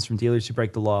revoking license from dealers who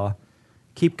break the law,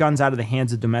 keep guns out of the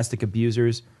hands of domestic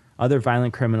abusers, other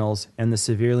violent criminals, and the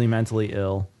severely mentally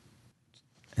ill.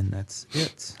 And that's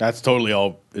it. That's totally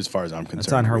all as far as I'm concerned.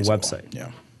 It's on her website.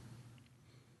 Yeah.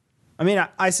 I mean,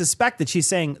 I suspect that she's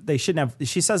saying they shouldn't have.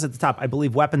 She says at the top, "I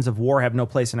believe weapons of war have no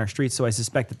place in our streets." So I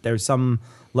suspect that there's some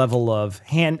level of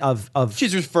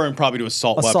She's referring probably to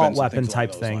assault weapon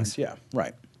type things. Yeah,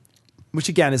 right. Which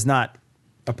again is not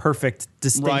a perfect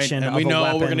distinction. Right. And we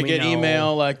know we're going to get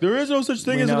email like there is no such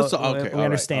thing as an assault. Okay, we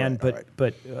understand,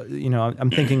 but you know,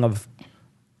 I'm thinking of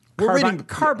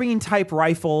carbine type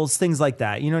rifles, things like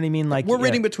that. You know what I mean? Like we're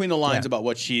reading between the lines about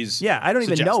what she's. Yeah, I don't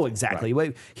even know exactly.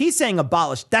 Right. He's saying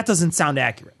abolish. That doesn't sound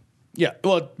accurate. Yeah,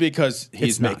 well, because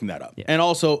he's making that up. Yeah. And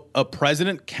also, a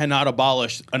president cannot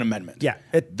abolish an amendment. Yeah.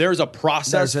 There's a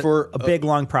process for a big,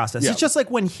 long process. Yeah. It's just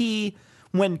like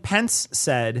when Pence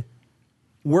said,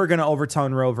 we're going to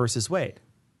overturn Roe versus Wade.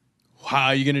 How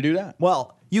are you going to do that?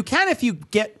 Well, you can if you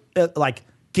get,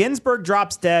 Ginsburg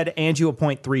drops dead and you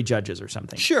appoint 3 judges or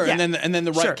something. Sure, yeah. and then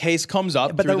the right case comes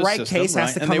up. But through the right system, case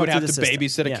has to come up. And they would have to system.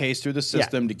 babysit a case through the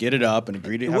system to get it up and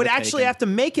agree to. It would actually have to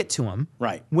make it to him,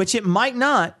 right? Which it might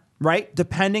not, right?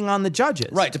 Depending on the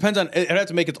judges, right? Depends on it. Have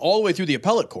to make it all the way through the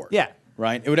appellate court. Yeah,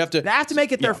 right. It would have to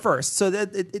make it there first, so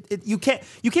that you can't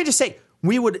just say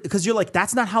we would, because you're like,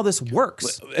 that's not how this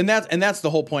works. And that's the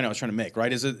whole point I was trying to make,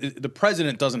 right? Is that the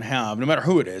president doesn't have, no matter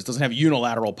who it is, doesn't have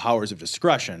unilateral powers of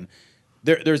discretion.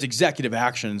 There's executive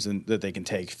actions that they can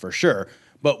take for sure,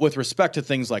 but with respect to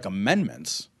things like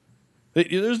amendments,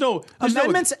 there's no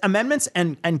amendments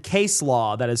and case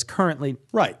law that is currently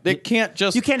right. They can't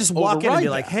just you can't just walk in and be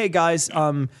like, hey guys,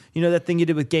 you know that thing you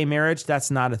did with gay marriage? That's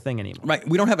not a thing anymore. Right.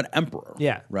 We don't have an emperor.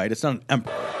 Yeah. Right. It's not an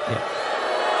emperor. Yeah.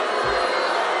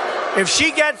 If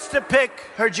she gets to pick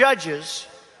her judges,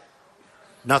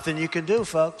 nothing you can do,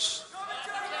 folks.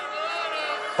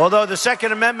 Although the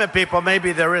Second Amendment people,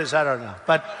 maybe there is, I don't know.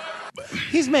 But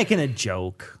he's making a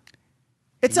joke.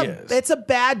 It's a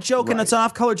bad joke, right. And it's an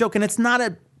off-color joke, and it's not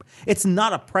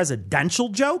a presidential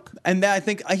joke. And I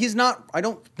think he's not. I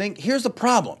don't think. Here's the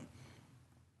problem.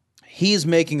 He's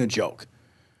making a joke,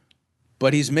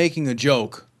 but he's making a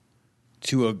joke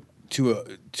to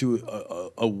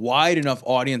a wide enough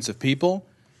audience of people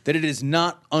that it is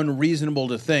not unreasonable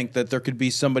to think that there could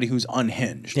be somebody who's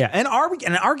unhinged. Yeah, and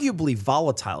an arguably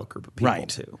volatile group of people,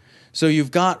 too. So you've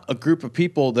got a group of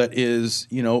people that is,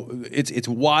 it's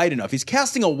wide enough. He's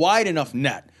casting a wide enough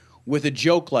net with a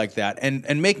joke like that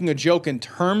and making a joke in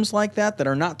terms like that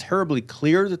are not terribly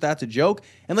clear that that's a joke.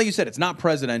 And like you said, it's not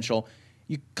presidential.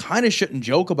 You kind of shouldn't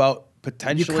joke about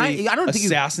potentially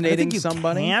assassinating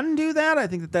somebody. You can do that. I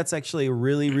think that's actually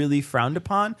really, really frowned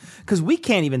upon because we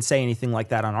can't even say anything like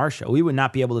that on our show. We would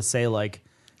not be able to say like,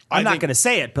 I'm not going to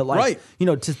say it, but like,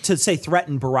 to say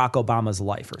threaten Barack Obama's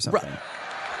life or something. Right.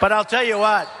 But I'll tell you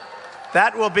what,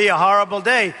 that will be a horrible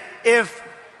day if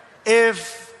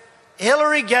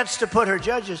Hillary gets to put her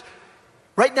judges.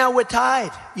 Right now we're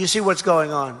tied. You see what's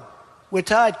going on. We're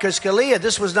tied because Scalia,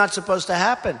 this was not supposed to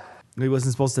happen. He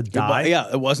wasn't supposed to die? Yeah,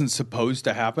 it wasn't supposed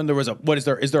to happen. There was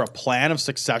is there a plan of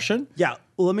succession? Yeah.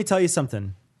 Well, let me tell you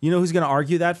something. You know who's going to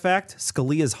argue that fact?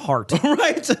 Scalia's heart.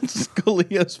 Right.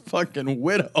 Scalia's fucking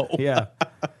widow. Yeah.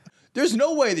 There's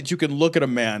no way that you can look at a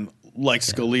man like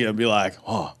Scalia and be like,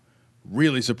 oh,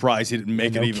 really surprised he didn't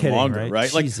make it even longer, right?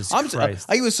 Jesus Christ.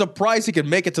 I was surprised he could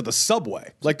make it to the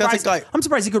subway. Like that's a guy. I'm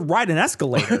surprised he could ride an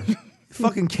escalator.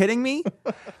 Fucking kidding me?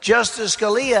 Justice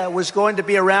Scalia was going to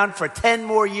be around for 10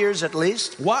 more years at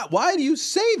least. Why do you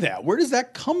say that? Where does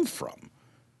that come from?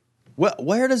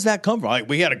 Where does that come from? Like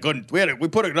we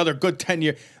put another good 10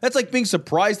 years. That's like being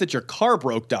surprised that your car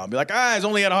broke down. Be like, it's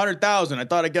only at 100,000. I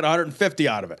thought I'd get 150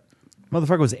 out of it.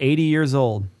 Motherfucker was 80 years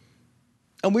old.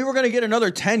 And we were going to get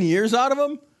another 10 years out of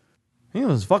him? He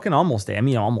was fucking almost 80. I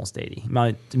mean, almost 80.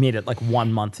 He made it like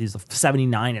 1 month. He's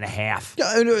 79 and a half.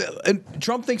 Yeah, and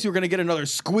Trump thinks we're going to get another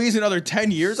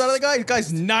 10 years out of the guy. The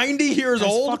guy's 90 years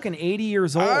old. He's fucking 80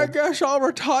 years old. I guess I'll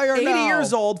retire 80 now. 80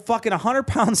 years old, fucking 100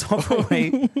 pounds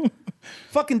overweight.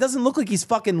 Fucking doesn't look like he's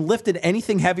fucking lifted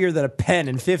anything heavier than a pen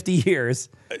in 50 years.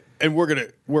 And we're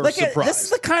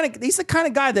surprised. He's the kind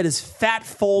of guy that his fat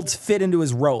folds fit into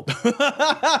his robe.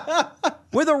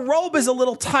 Where the robe is a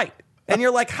little tight. And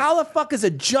you're like, how the fuck is a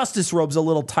justice robe's a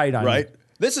little tight on you?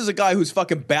 This is a guy whose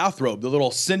fucking bathrobe, the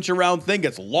little cinch around thing,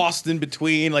 gets lost in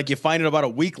between. Like you find it about a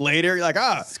week later. You're like,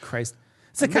 Jesus Christ.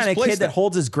 It's the kind of kid that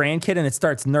holds his grandkid and it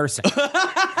starts nursing.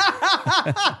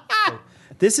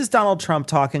 This is Donald Trump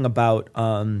talking about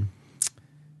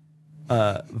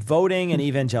voting and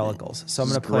evangelicals. So I'm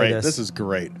going to play this. This is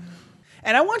great.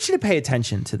 And I want you to pay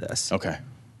attention to this. Okay.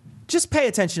 Just pay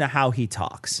attention to how he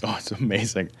talks. Oh, it's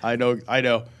amazing. I know.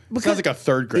 Because sounds like a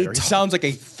third grader. He sounds like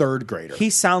a third grader. He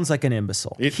sounds like an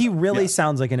imbecile. He really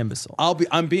sounds like an imbecile.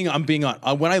 I'm being on.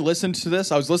 When I listened to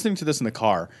this, I was listening to this in the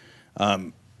car. I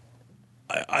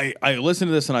listened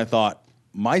to this and I thought,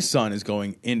 my son is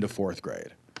going into fourth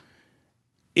grade.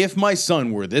 If my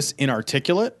son were this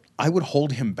inarticulate, I would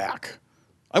hold him back.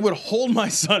 I would hold my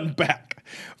son back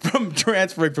from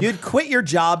transferring. You'd quit your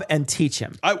job and teach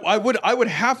him. I would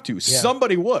have to. Yeah.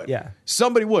 Somebody would. Yeah.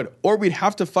 Somebody would. Or we'd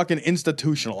have to fucking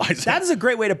institutionalize it. That is a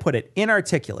great way to put it.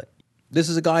 Inarticulate. This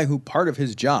is a guy who part of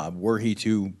his job, were he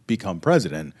to become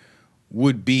president,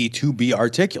 would be to be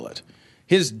articulate.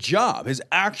 His job, his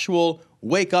actual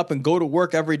wake up and go to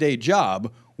work every day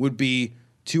job would be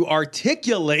to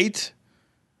articulate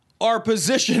our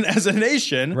position as a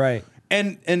nation, right?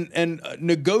 And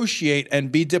negotiate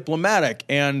and be diplomatic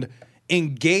and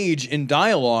engage in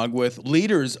dialogue with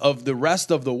leaders of the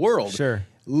rest of the world. Sure.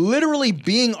 Literally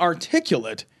being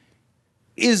articulate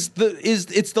is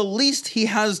the least he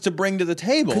has to bring to the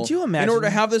table. Could you imagine, in order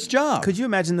to have this job? Could you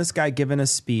imagine this guy giving a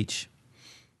speech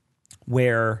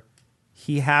where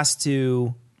he has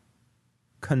to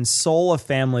console a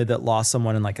family that lost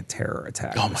someone in like a terror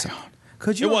attack? Oh my God.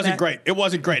 Could you? It wasn't great. It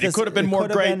wasn't great. It could have been more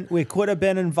great. We could have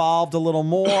been involved a little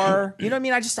more. You know what I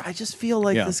mean? I just feel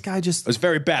like this guy just. It was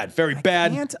very bad. Very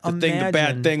bad. The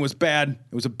bad thing was bad.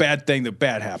 It was a bad thing that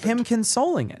bad happened. Him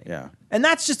consoling it. Yeah. And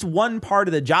that's just one part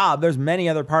of the job. There's many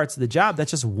other parts of the job. That's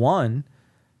just one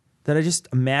that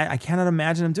I cannot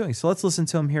imagine him doing. So let's listen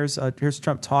to him. Here's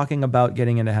Trump talking about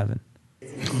getting into heaven.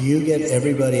 You get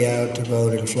everybody out to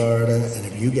vote in Florida, and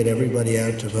if you get everybody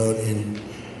out to vote in,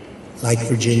 like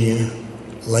Virginia,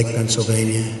 like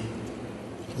Pennsylvania,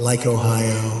 like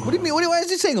Ohio. What do you mean? Why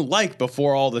is he saying like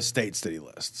before all the states that he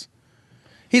lists?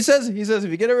 He says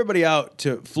if you get everybody out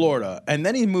to Florida, and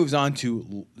then he moves on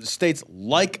to states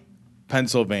like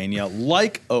Pennsylvania,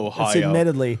 like Ohio. That's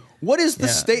admittedly. What is the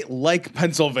state like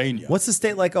Pennsylvania? What's the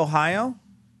state like Ohio?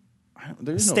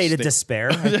 There's no state of despair,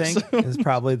 I think, is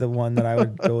probably the one that I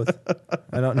would go with.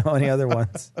 I don't know any other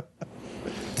ones.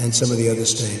 And some of the other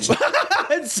states.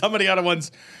 And some of the other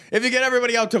ones. If you get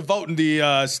everybody out to vote in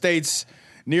the states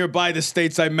nearby the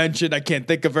states I mentioned, I can't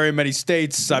think of very many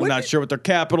states. I'm not sure what their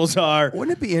capitals are.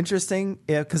 Wouldn't it be interesting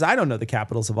because I don't know the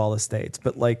capitals of all the states,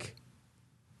 but like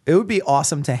it would be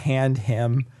awesome to hand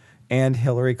him and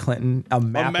Hillary Clinton a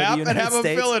map of the United and have States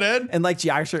them fill it in, and like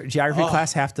geography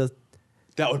class have to.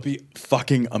 That would be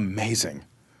fucking amazing.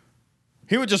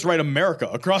 He would just write America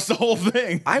across the whole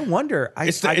thing. I wonder.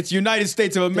 It's United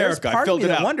States of America. There's part I filled of me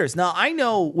it that out. wonders. Now, I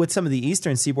know with some of the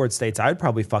eastern seaboard states, I would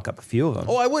probably fuck up a few of them.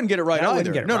 Oh, I wouldn't get it right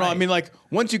either. No, I mean, like,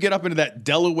 once you get up into that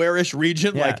Delaware-ish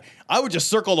region, like, I would just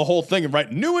circle the whole thing and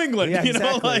write New England. Yeah,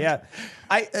 exactly.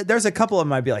 There's a couple of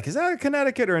them I'd be like, is that a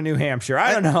Connecticut or a New Hampshire?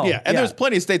 I don't know. Yeah, and there's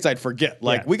plenty of states I'd forget.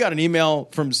 Like, we got an email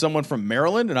from someone from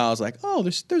Maryland, and I was like, oh,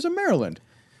 there's a Maryland.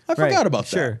 I forgot about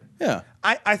that. Sure. Yeah.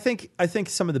 I think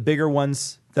some of the bigger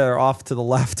ones that are off to the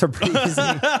left are pretty easy.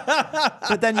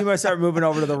 But then you must start moving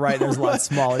over to the right. There's a lot of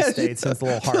smaller states, and it's a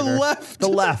little harder.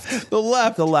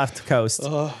 The left coast.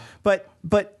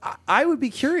 But I would be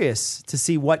curious to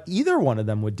see what either one of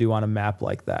them would do on a map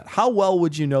like that. How well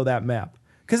would you know that map?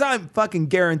 Because I fucking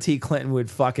guarantee Clinton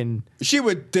would fucking... She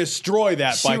would destroy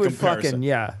that by comparison.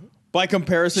 By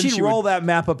comparison, she'd roll that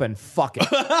map up and fuck it.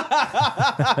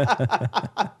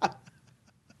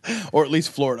 Or at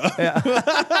least Florida.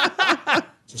 Yeah.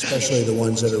 Especially the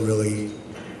ones that are really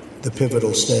the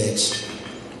pivotal states.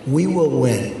 We will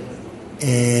win.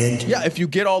 And yeah, if you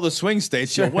get all the swing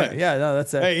states, you'll win. Yeah, no,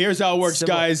 that's it. Hey, here's how it works,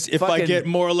 guys. If I get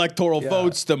more electoral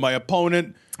votes than my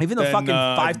opponent... Even the fucking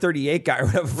 538 guy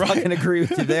would have fucking agree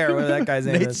with you there. Whether that guy's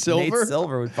name Nate Silver? Nate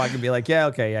Silver would fucking be like,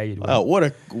 you'd win. Oh, what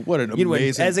an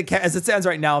amazing... As it stands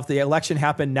right now, if the election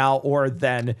happened now or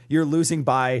then, you're losing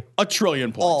by... 1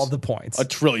 trillion points. All the points. 1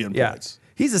 trillion points.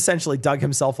 He's essentially dug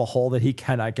himself a hole that he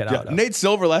cannot get out of. Nate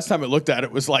Silver, last time I looked at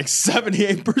it, was like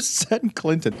 78%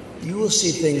 Clinton. You will see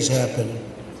things happen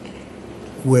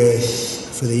for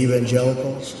the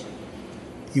evangelicals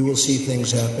you will see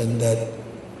things happen that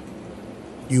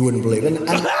you wouldn't believe. And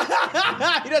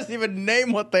he doesn't even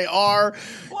name what they are.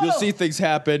 Whoa. You'll see things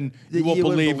happen. You won't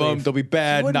believe them. They'll be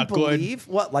bad, not good.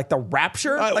 What, like the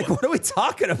rapture? What are we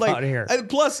talking about here? And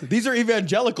plus, these are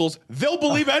evangelicals. They'll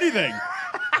believe anything.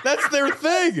 That's their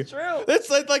thing. It's true. It's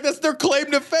like that's their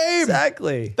claim to fame.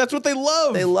 Exactly. That's what they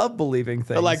love. They love believing things.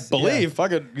 They're like, believe. Yeah.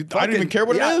 Fuck it. I don't even care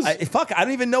what it is. I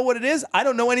don't even know what it is. I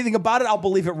don't know anything about it. I'll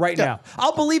believe it right now.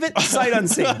 I'll believe it sight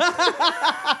unseen.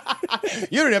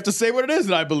 You don't have to say what it is,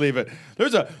 and I believe it.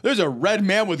 There's a red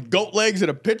man with goat legs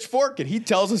and a pitchfork, and he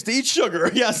tells us to eat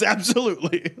sugar. Yes,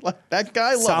 absolutely. Like that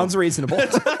guy. Sounds reasonable.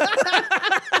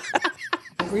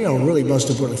 Really, most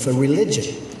importantly, for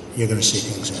religion, you're going to see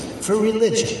things happen. For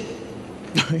religion.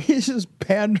 He's just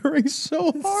pandering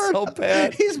so hard. So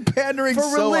bad. He's pandering for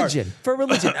so religion. hard. For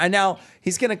religion. And now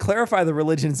he's going to clarify the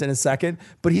religions in a second,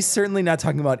 but he's certainly not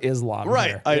talking about Islam.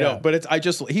 Right, here. I know. But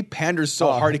he panders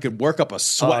so hard he could work up a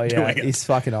sweat doing it. He's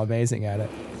fucking amazing at it.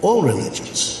 All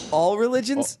religions. All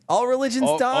religions? All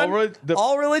religions, Don?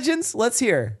 All religions? Let's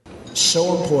hear.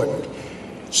 So important.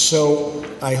 So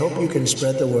I hope you can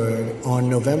spread the word. On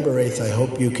November 8th, I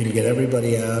hope you can get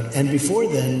everybody out. And before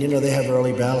then, they have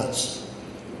early ballots,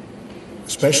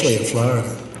 especially in Florida.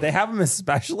 They have them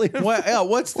especially?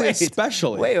 What's the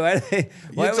especially? Wait,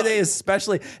 why would they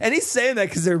especially? And he's saying that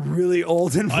because they're really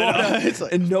old in Florida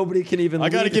and nobody can even I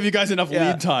got to give you guys enough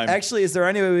lead time. Actually, is there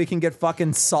any way we can get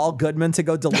fucking Saul Goodman to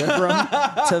go deliver them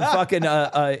to fucking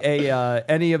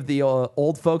any of the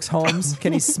old folks' homes?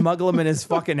 Can he smuggle them in his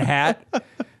fucking hat?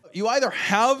 You either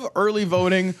have early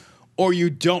voting or you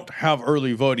don't have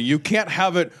early voting. You can't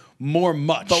have it more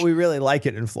much. But we really like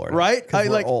it in Florida. Right?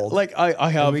 We're old.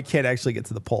 I have. And we can't actually get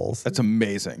to the polls. That's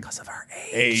amazing. Because of our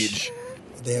age.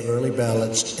 They have early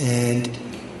ballots, and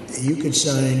you could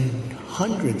sign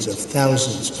hundreds of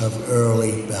thousands of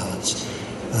early ballots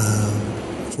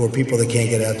for people that can't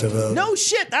get out to vote. No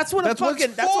shit. That's what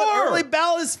early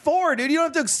ballot is for, dude. You don't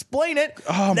have to explain it.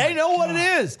 They know what it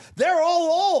is. They're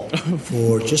all old.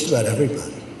 For just about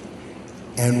everybody.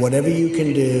 And whatever you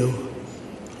can do,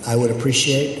 I would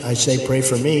appreciate. I say pray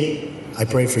for me. I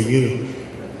pray for you.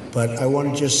 But I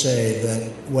want to just say that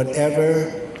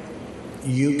whatever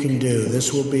you can do,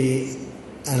 this will be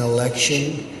an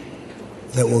election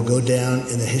that will go down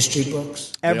in the history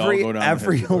books. Every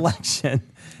election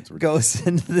goes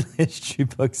into the history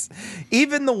books.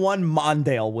 Even the one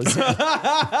Mondale was in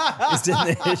is in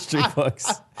the history books.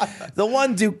 The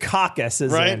one Dukakis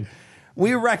is in.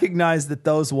 We recognize that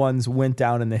those ones went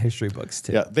down in the history books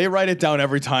too. Yeah, they write it down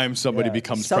every time somebody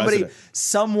becomes president.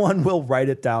 Someone will write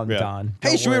it down, Don.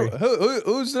 Hey,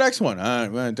 who's the next one?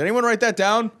 Did anyone write that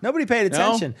down? Nobody paid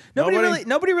attention. No?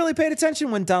 Nobody really paid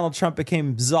attention when Donald Trump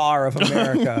became czar of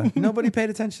America. Nobody paid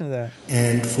attention to that.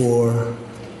 And for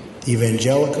the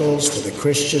evangelicals, for the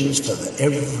Christians, for the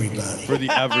everybody. For the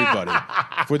everybody.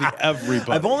 For the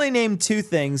everybody. I've only named two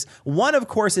things. One, of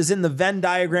course, is in the Venn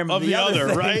diagram of the other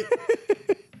thing. Right?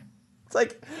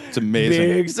 It's amazing.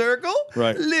 Big circle,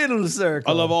 right? Little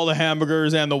circle. I love all the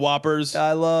hamburgers and the Whoppers.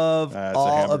 I love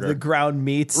all of the ground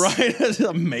meats. Right? It's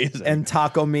amazing. And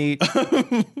taco meat.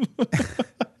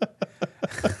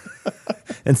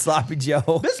 And Sloppy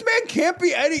Joe. This man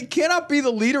cannot be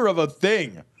the leader of a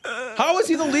thing. How is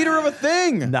he the leader of a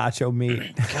thing? Nacho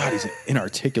meat. God, he's an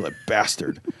inarticulate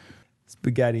bastard.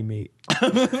 Spaghetti meat.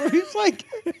 he's like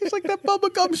that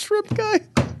Bubba Gum shrimp guy.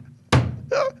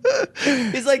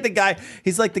 He's like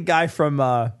the guy from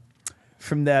that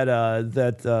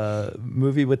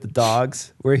movie with the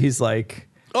dogs where he's like,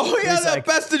 oh yeah, that like,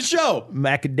 Best in Show.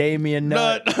 Macadamia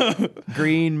nut.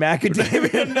 Green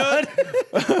macadamia nut.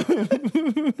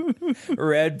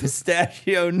 Red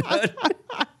pistachio nut.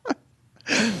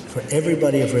 For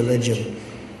everybody of religion,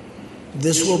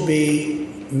 this will be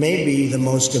maybe the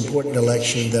most important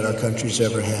election that our country's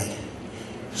ever had.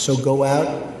 So go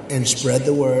out and spread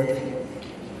the word.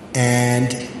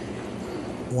 And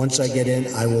once I get in,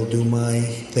 I will do my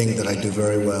thing that I do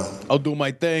very well. I'll do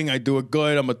my thing. I do it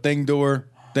good. I'm a thing doer.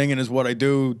 Thinging is what I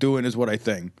do. Doing is what I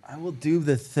think. I will do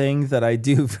the thing that I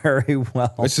do very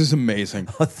well. This is amazing.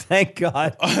 Oh, thank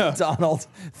God, Donald.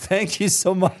 Thank you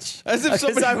so much. As if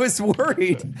somebody... I was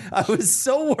worried. I was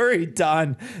so worried,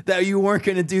 Don, that you weren't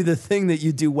going to do the thing that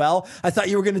you do well. I thought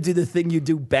you were going to do the thing you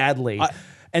do badly.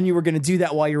 And you were going to do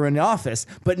that while you were in office.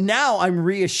 But now I'm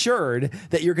reassured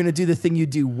that you're going to do the thing you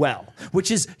do well, which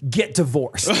is get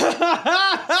divorced.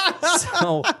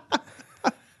 So...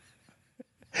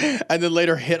 And then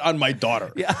later hit on my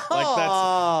daughter. Yeah.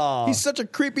 He's such a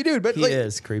creepy dude. But he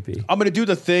is creepy. I'm going to do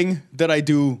the thing that I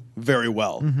do very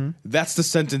well. Mm-hmm. That's the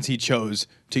sentence he chose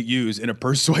to use in a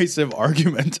persuasive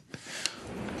argument.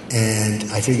 And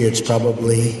I figure it's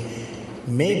probably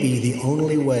maybe the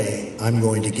only way I'm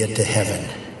going to get to heaven.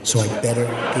 So I better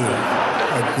do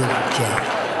a good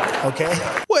job.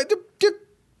 Okay? What?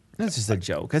 That's just a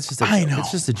joke. It's just a joke. I know.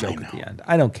 It's just a joke at the end.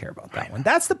 I don't care about that one.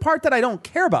 That's the part that I don't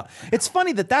care about. It's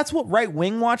funny that that's what Right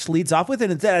Wing Watch leads off with,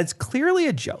 and it's clearly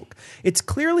a joke. It's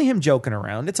clearly him joking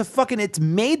around. It's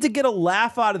made to get a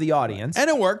laugh out of the audience. And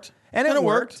it worked. And it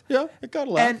worked. Yeah, it got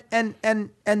a laugh.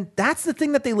 And that's the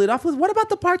thing that they lit off with. What about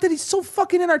the part that he's so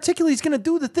fucking inarticulate? He's going to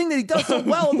do the thing that he does so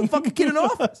well in the fucking Kid in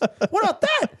Office. What about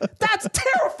that? That's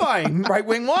terrifying, Right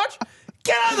Wing Watch.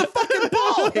 Get on the fucking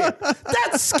ball here.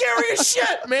 That's scary as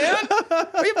shit, man.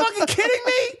 Are you fucking kidding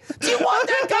me? Do you want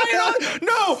that guy in?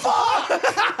 No. Fuck.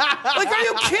 Like, are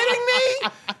you kidding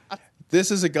me?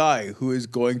 This is a guy who is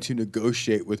going to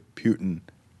negotiate with Putin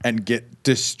and get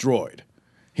destroyed.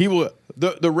 He will.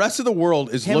 The rest of the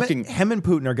world is looking. Him and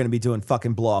Putin are going to be doing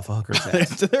fucking blow off a hooker's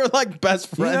ass. They're like best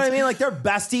friends. You know what I mean? Like they're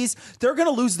besties. They're going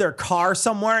to lose their car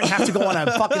somewhere and have to go on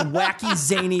a fucking wacky,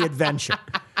 zany adventure.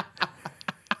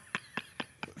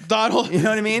 Donald, you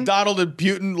know what I mean? Donald and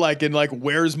Putin, like in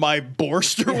Where's My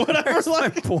Borscht or whatever. Where's my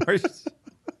Borscht?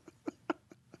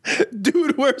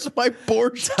 Dude, where's my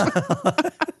Borscht?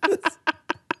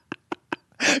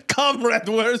 Comrade,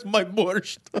 where's my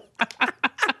Borscht?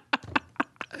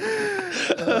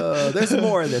 There's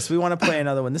more of this. We want to play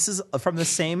another one. This is from the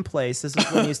same place. This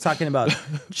is when he's talking about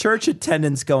church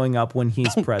attendance going up when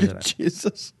he's president.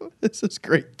 Jesus, this is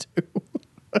great too.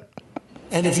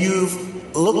 And if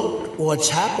you've looked what's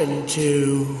happened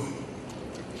to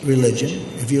religion,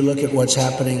 if you look at what's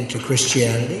happening to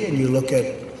Christianity, and you look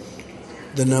at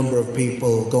the number of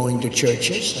people going to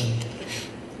churches, and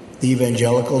the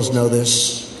evangelicals know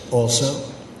this also,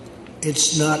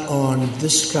 it's not on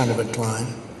this kind of a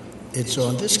climb, it's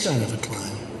on this kind of a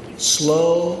climb.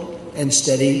 Slow and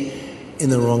steady in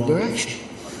the wrong direction.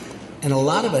 And a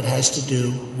lot of it has to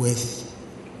do with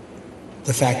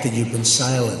the fact that you've been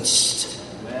silenced.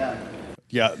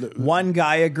 Yeah. One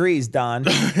guy agrees, Don.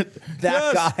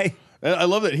 Guy. I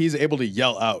love that he's able to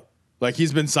yell out. Like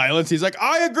he's been silenced. He's like,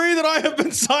 I agree that I have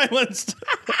been silenced.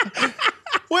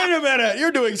 Wait a minute.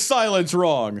 You're doing silence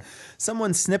wrong.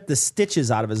 Someone snipped the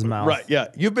stitches out of his mouth. Right, yeah.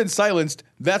 You've been silenced.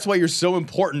 That's why you're so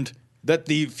important that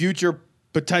the future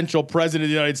potential president of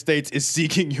the United States is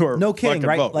seeking your no kidding, fucking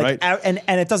right? vote, like, right? And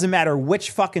it doesn't matter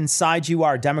which fucking side you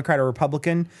are, Democrat or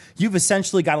Republican, you've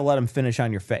essentially got to let him finish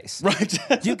on your face.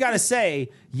 Right. You've got to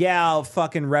say, yeah,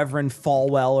 fucking Reverend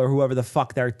Falwell or whoever the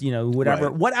fuck they're,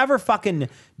 whatever fucking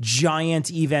giant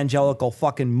evangelical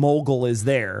fucking mogul is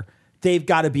there. They've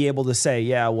got to be able to say,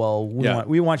 yeah, well,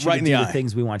 we want you to do the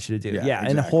things we want you to do. Yeah, exactly.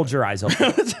 And hold your eyes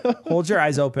open. Hold your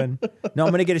eyes open. No, I'm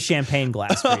going to get a champagne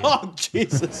glass for you. Oh,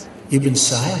 Jesus. You've been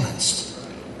silenced.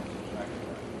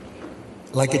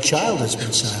 Like a child has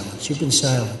been silenced. You've been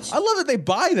silenced. I love that they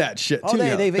buy that shit, too.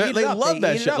 They love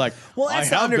that shit. Like, well, that's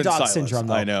the underdog syndrome,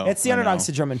 though. I know. It's the underdog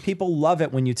syndrome, and people love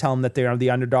it when you tell them that they're the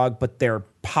underdog, but they're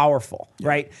powerful,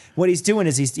 right? What he's doing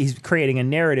is he's creating a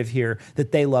narrative here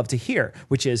that they love to hear,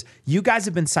 which is you guys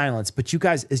have been silenced, but you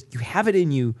have it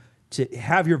in you to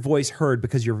have your voice heard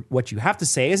because what you have to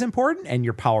say is important, and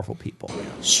you're powerful people.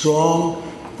 Strong,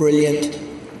 brilliant,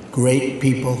 great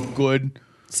people. Good.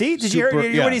 See, did you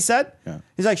hear what he said? Yeah.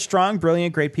 He's like, strong,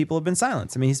 brilliant, great people have been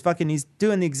silenced. I mean, he's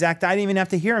doing the exact, I didn't even have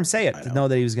to hear him say it to know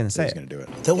that he was going to say it. He's going to do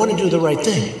it. They want to do the right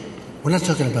thing. We're not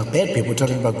talking about bad people. We're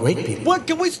talking about great people. What?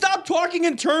 Can we stop talking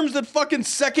in terms that fucking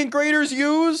second graders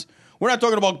use? We're not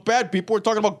talking about bad people. We're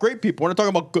talking about great people. We're not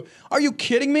talking about good. Are you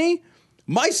kidding me?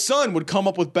 My son would come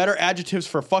up with better adjectives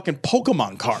for fucking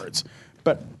Pokemon cards.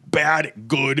 But bad,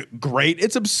 good, great.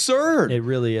 It's absurd. It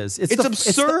really is. It's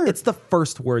absurd. It's the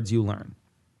first words you learn.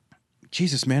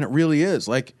 Jesus, man, it really is.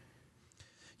 Like,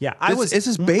 yeah, this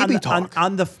is baby talk.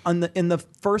 In the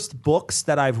first books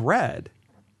that I've read,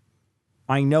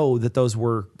 I know that those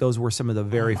were some of the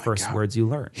very first words you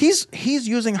learned. He's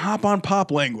using hop on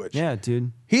pop language. Yeah,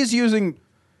 dude. He's using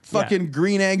fucking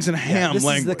green eggs and ham this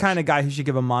language. This is the kind of guy who should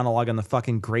give a monologue on the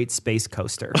fucking Great Space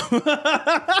Coaster.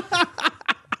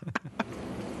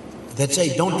 That's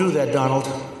it. Don't do that, Donald.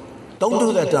 Don't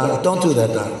do that, Donald. Don't do that,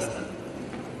 Donald.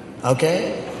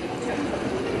 Okay?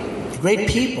 Great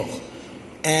people.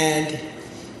 And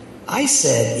I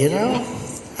said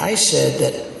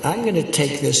that I'm going to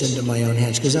take this into my own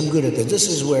hands because I'm good at this. This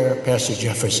is where Pastor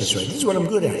Jeffress is right. This is what I'm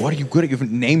good at. What are you good at? You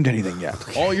haven't named anything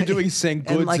yet. All you're doing is saying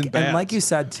goods and bads. And like you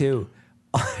said, too,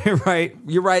 right?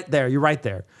 You're right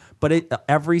there. But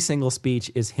every single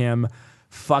speech is him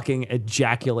fucking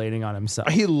ejaculating on himself.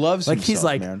 He loves himself, he's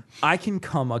like, man. I can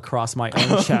come across my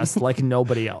own chest like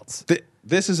nobody else.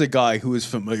 this is a guy who is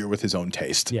familiar with his own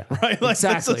taste. Yeah. Right? Like,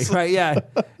 exactly. Right. Yeah.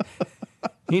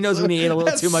 He knows when he ate a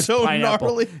little too much pineapple.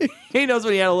 Gnarly. He knows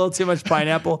when he had a little too much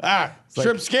pineapple.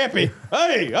 Shrimp scampi.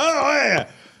 Hey,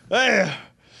 hey.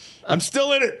 I'm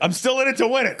still in it. I'm still in it to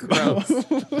win it. Gross.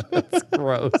 That's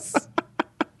gross.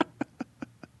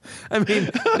 I mean,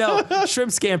 no,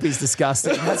 shrimp scampi's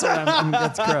disgusting. That's what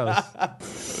that's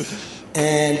gross.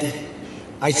 And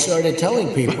I started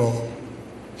telling people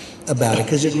about it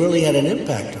because it really had an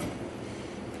impact on them.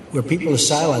 We're people of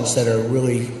silence that are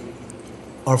really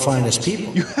our finest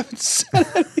people. You haven't said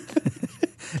anything.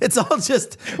 It's all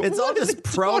just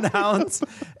pronouns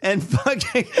and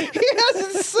fucking. He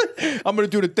hasn't said, I'm going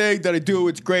to do the thing that I do.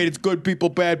 It's great. It's good people,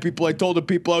 bad people. I told the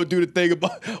people I would do the thing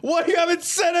about. What? You haven't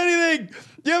said anything.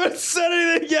 You haven't said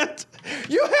anything yet.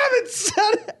 You haven't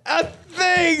said a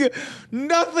thing.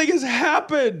 Nothing has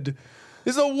happened.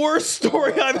 This is the worst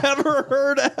story I've ever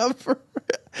heard ever.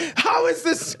 How is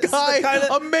this guy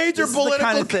a major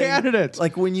political candidate?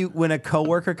 Like when a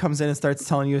coworker comes in and starts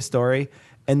telling you a story,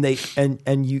 and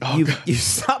you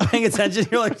stop paying attention.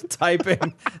 You're like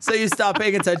typing, so you stop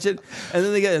paying attention, and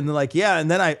then they're like, yeah,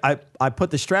 and then I put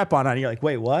the strap on, and you're like,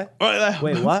 wait, what?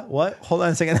 Wait, what? What? Hold on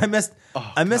a second.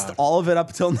 I missed all of it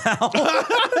up till now.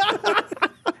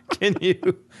 Can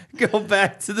you go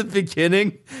back to the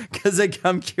beginning? Because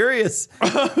I'm curious,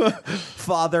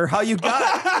 Father, how you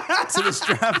got to the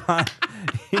strap on,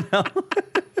 you know?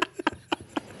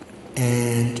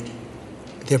 And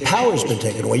their power has been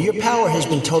taken away. Your power has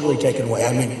been totally taken away.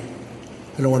 I mean,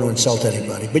 I don't want to insult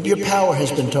anybody, but your power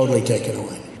has been totally taken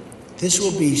away. This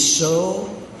will be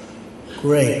so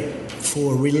great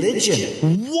for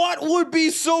religion. What would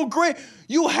be so great?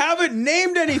 You haven't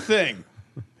named anything.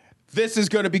 This is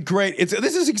going to be great.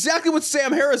 This is exactly what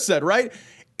Sam Harris said, right?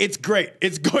 It's great.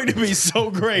 It's going to be so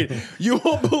great. You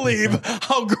won't believe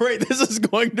how great this is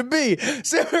going to be.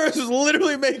 Sam Harris was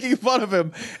literally making fun of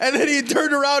him. And then he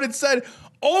turned around and said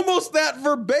almost that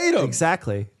verbatim.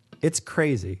 Exactly. It's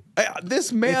crazy.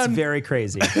 This man. It's very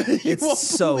crazy. It's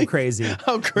so crazy.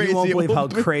 How crazy. You won't believe how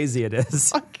crazy it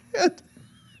is.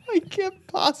 I can't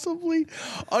possibly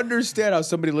understand how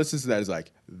somebody listens to that and is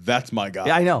like, that's my guy.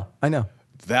 Yeah, I know.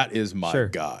 That is my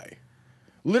guy.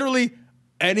 Literally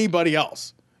anybody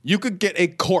else. You could get a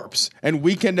corpse and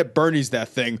Weekend at Bernie's that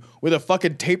thing with a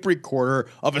fucking tape recorder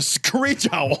of a screech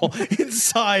owl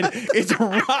inside its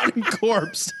rotten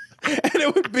corpse, and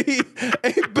it would be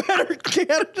a better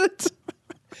candidate.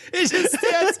 It just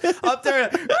stands up there.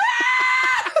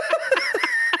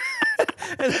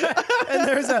 And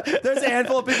there's a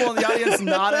handful of people in the audience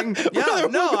nodding. Yeah,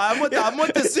 no, I'm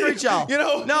with the screech owl. You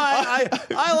know, no,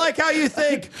 I like how you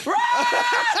think.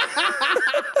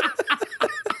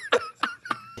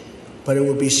 But it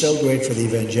would be so great for the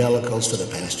evangelicals, for the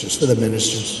pastors, for the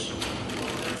ministers,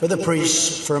 for the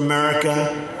priests, for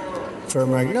America.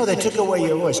 No, they took away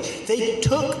your voice. They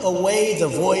took away the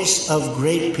voice of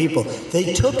great people.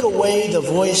 They took away the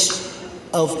voice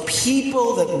of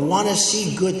people that want to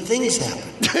see good things happen.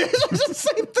 It's the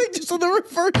same thing, just in the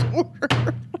reverse order.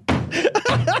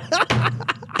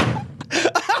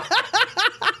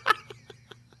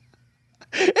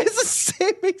 It's the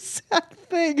same exact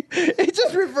thing. He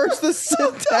just reversed the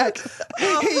syntax.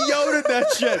 He yoded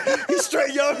that shit. He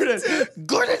straight yoded it.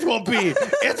 Good it will be.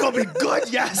 It will be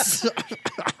good, yes.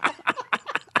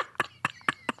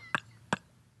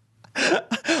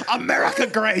 America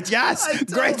great, yes.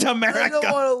 Great America. I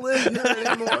don't want to live here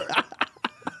anymore.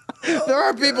 There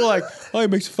are people like, oh, he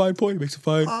makes a fine point. He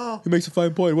makes a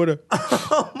fine point. What a.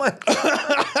 Oh my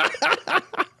God.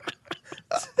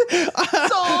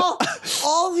 So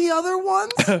all the other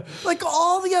ones, like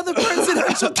all the other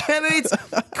presidential candidates,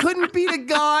 couldn't beat a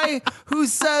guy who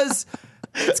says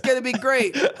it's going to be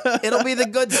great. It'll be the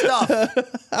good stuff.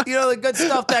 You know, the good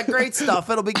stuff, that great stuff.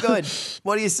 It'll be good.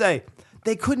 What do you say?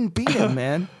 They couldn't beat him,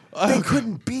 man. They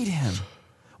couldn't beat him.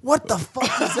 What the fuck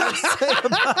does that say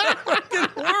about our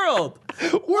fucking world?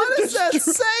 What does that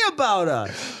say about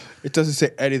us? It doesn't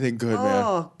say anything good, man.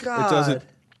 Oh God. It doesn't.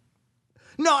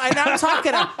 No, and I'm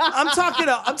talking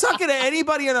to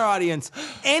anybody in our audience,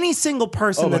 any single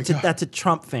person that's a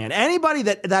Trump fan, anybody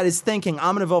that is thinking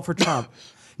I'm going to vote for Trump.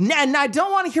 And I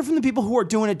don't want to hear from the people who are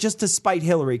doing it just to spite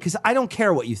Hillary, because I don't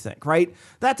care what you think, right?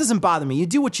 That doesn't bother me. You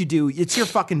do what you do. It's your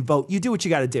fucking vote. You do what you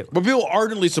got to do. But people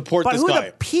ardently support this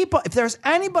guy. But if there's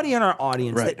anybody in our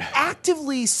audience that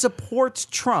actively supports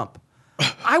Trump,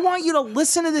 I want you to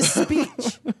listen to this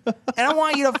speech, and I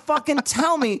want you to fucking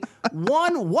tell me,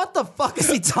 one, what the fuck is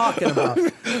he talking about?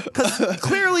 Because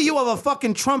clearly you have a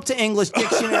fucking Trump to English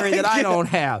dictionary that I don't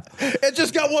have. It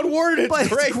just got one word.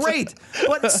 It's great.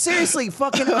 But seriously,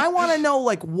 fucking, I want to know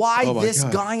like why this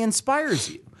guy inspires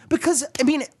you. Because I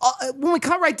mean, when we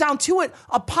cut right down to it,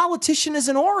 a politician is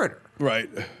an orator, right?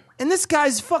 And this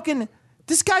guy's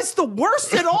the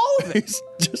worst at all of it. He's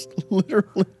just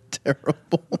literally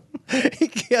terrible. He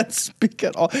can't speak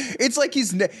at all. It's like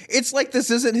this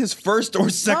isn't his first or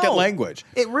second language.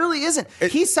 It really isn't.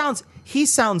 He sounds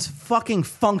fucking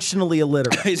functionally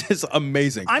illiterate. It's just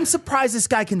amazing. I'm surprised this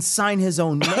guy can sign his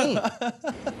own name.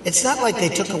 It's not like they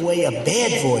took away a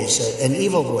bad voice, an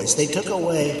evil voice. They took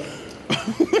away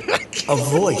a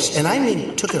voice, and I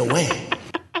mean took it away.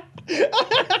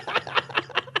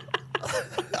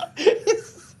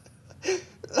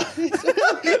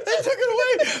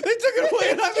 They took it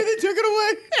away, and I mean they took it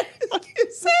away.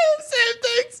 You say the same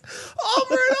things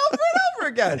over and over and over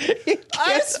again.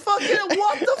 I just fucking,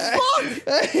 what the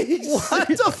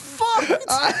fuck?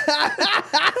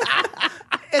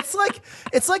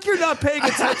 It's like you're not paying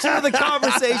attention to the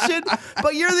conversation,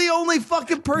 but you're the only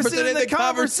fucking person in the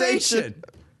conversation.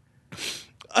 It's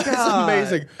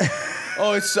amazing.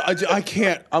 Oh, I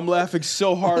can't. I'm laughing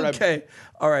so hard. Okay.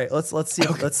 All right, let's see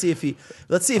if he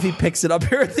picks it up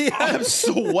here at the end. I'm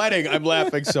sweating. I'm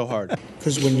laughing so hard.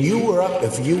 Because when you were up, I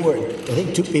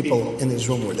think two people in this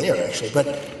room were there actually, but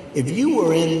if you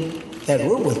were in that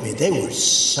room with me, they were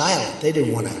silent. They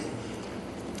didn't want to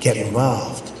get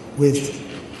involved with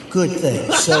good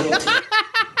things. So.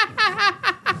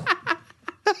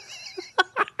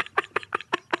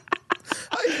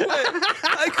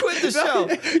 I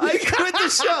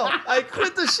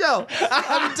quit the show.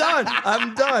 I'm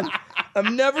done.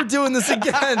 I'm never doing this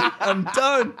again. I'm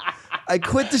done. I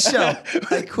quit the show.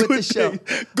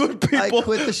 Good people. I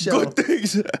quit the show. Good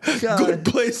things. God. Good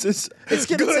places. It's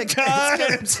gonna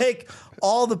take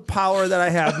all the power that I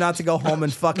have not to go home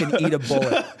and fucking eat a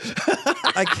bullet.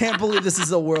 I can't believe this is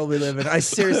the world we live in. I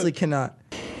seriously cannot.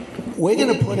 We're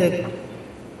going to put it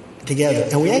together,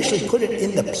 and we actually put it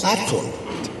in the platform.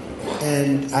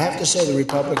 And I have to say the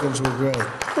Republicans were great.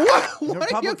 The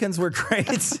Republicans were great.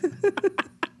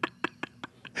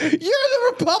 You're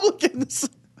the Republicans.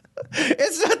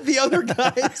 It's not the other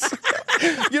guys.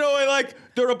 I like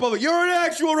the Republican. You're an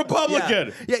actual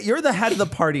Republican. Yeah, you're the head of the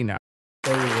party now.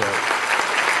 There you go.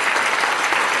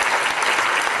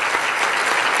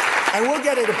 And we'll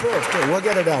get it approved, too. We'll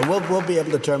get it out. We'll be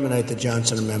able to terminate the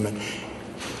Johnson Amendment.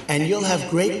 And you'll have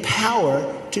great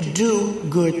power to do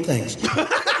good things.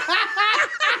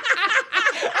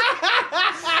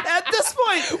 At this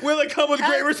point, will it come with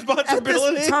great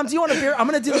responsibility? Tom, do you want a beer?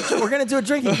 We're going to do a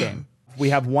drinking game.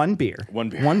 We have one beer. One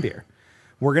beer.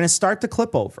 We're going to start the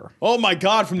clip over. Oh my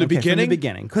God, from the beginning? From the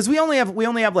beginning. Because we only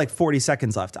have like 40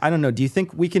 seconds left. I don't know. Do you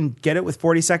think we can get it with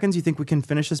 40 seconds? You think we can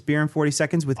finish this beer in 40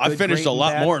 seconds with good, I finished a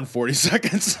lot more in 40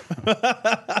 seconds.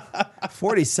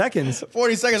 40 seconds?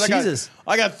 40 seconds. Jesus.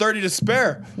 I got 30 to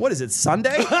spare. What is it,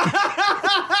 Sunday?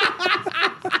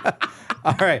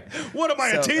 All right. What am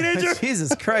I, a teenager?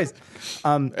 Jesus Christ.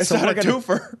 It's not a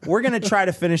twofer. We're going to try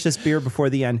to finish this beer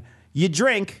before the end. You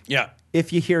drink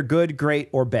if you hear good, great,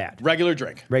 or bad. Regular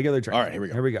drink. All right,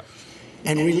 here we go.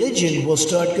 And religion will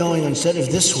start going, instead of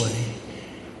this way,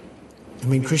 I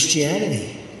mean,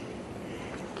 Christianity.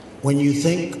 When you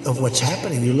think of what's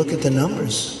happening, you look at the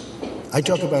numbers. I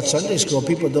talk about Sunday school.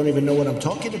 People don't even know what I'm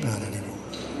talking about anymore.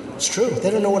 It's true. They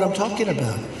don't know what I'm talking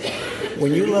about.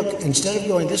 When you look, instead of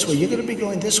going this way, you're going to be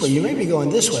going this way. You may be going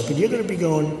this way, but you're going to be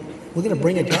going, we're going to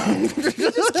bring it down.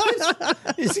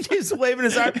 He just keeps waving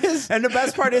his arm. And the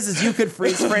best part is you could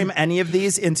freeze frame any of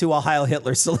these into a Heil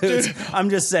Hitler salute.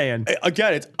 I'm just saying.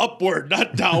 Again, it's upward,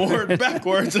 not downward,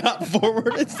 backwards, not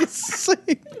forward. It's the same.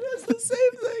 It's the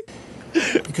same thing.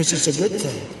 Because it's a good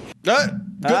thing.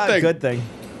 Good thing.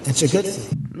 It's a good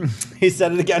thing. He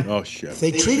said it again. Oh, shit.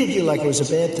 They treated you like it was a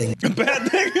bad thing. A bad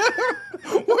thing?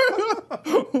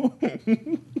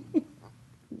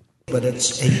 But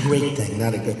it's a great thing,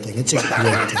 not a good thing. It's a great thing.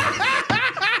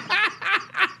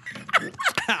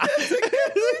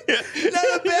 Not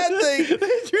a bad thing.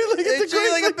 It's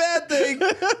really like a bad thing,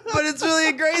 but it's really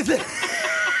a great thing.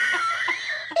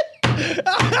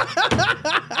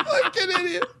 Fucking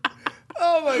idiot.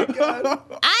 Oh my God.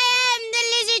 I am the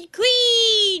Lizard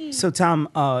Queen. So, Tom,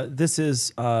 this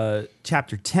is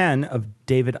chapter 10 of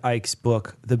David Icke's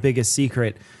book, The Biggest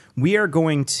Secret. We are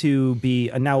going to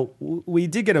be now. We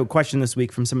did get a question this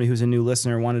week from somebody who's a new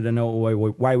listener, wanted to know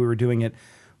why we were doing it.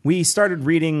 We started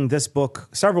reading this book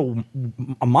several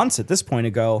months at this point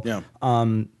ago. Yeah.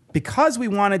 because we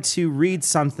wanted to read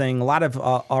something, a lot of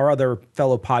our other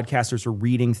fellow podcasters were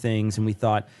reading things, and we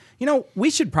thought, we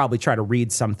should probably try to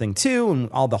read something too. And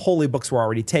all the holy books were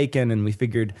already taken, and we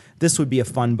figured this would be a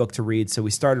fun book to read. So we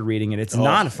started reading it. It's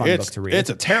not a fun book to read. It's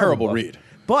a terrible read.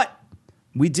 But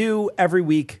we do every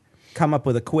week come up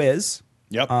with a quiz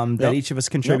that each of us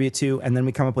contribute to, and then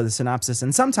we come up with a synopsis.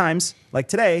 And sometimes, like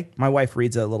today, my wife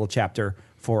reads a little chapter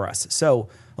for us. So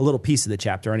a little piece of the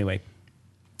chapter anyway.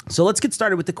 So let's get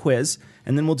started with the quiz,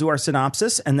 and then we'll do our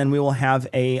synopsis, and then we will have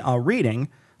a reading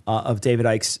of David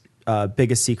Icke's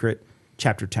Biggest Secret,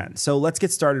 Chapter 10. So let's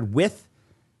get started with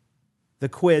the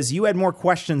quiz. You had more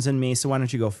questions than me, so why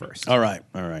don't you go first? All right.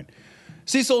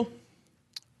 Cecil,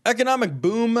 economic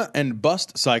boom and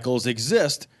bust cycles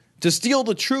exist to steal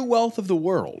the true wealth of the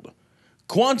world.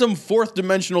 Quantum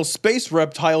fourth-dimensional space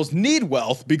reptiles need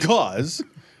wealth because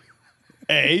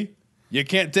A, you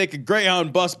can't take a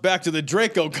Greyhound bus back to the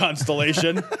Draco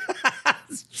constellation.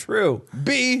 It's true.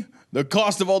 B, the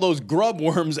cost of all those grub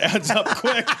worms adds up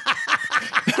quick.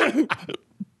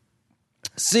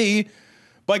 C,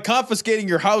 by confiscating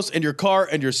your house and your car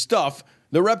and your stuff,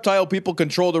 the reptile people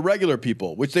control the regular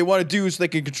people, which they want to do so they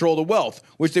can control the wealth,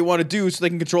 which they want to do so they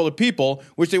can control the people,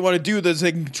 which they want to do so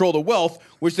they can control the wealth,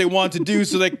 which they want to do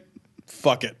so they...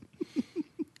 Fuck it.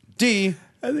 D,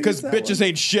 because bitches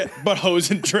ain't shit but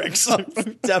hoes and tricks.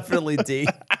 Definitely D.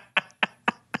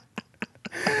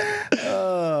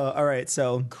 All right,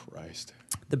 so... Christ.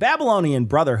 The Babylonian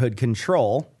Brotherhood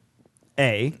control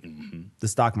A, the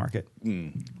stock market,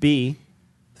 B,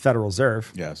 the Federal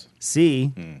Reserve, yes,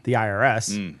 C, the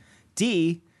IRS,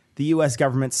 D, the U.S.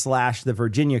 government / the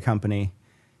Virginia Company,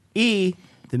 E,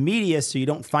 the media so you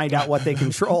don't find out what they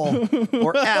control,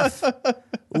 or F,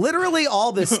 literally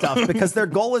all this stuff because their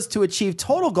goal is to achieve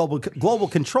total global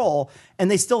control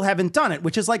and they still haven't done it,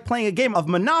 which is like playing a game of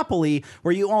Monopoly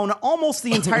where you own almost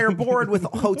the entire board with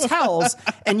hotels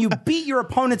and you beat your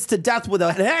opponents to death with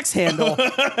an axe handle,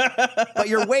 but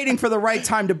you're waiting for the right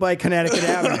time to buy Connecticut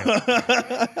Avenue.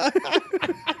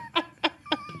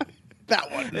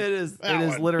 That one. It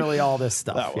is literally all this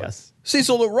stuff, yes.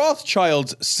 Cecil, the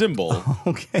Rothschild's symbol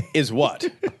is what?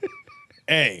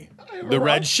 A, the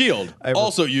red shield,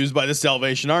 also used by the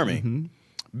Salvation Army.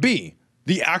 B,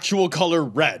 the actual color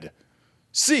red.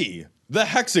 C, the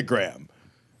hexagram.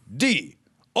 D,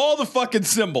 all the fucking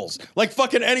symbols. Like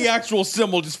fucking any actual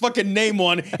symbol. Just fucking name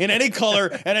one in any color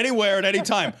and anywhere at any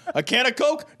time. A can of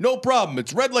Coke? No problem.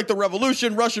 It's red like the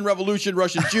revolution, Russian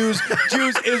Jews,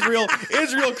 Israel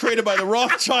created by the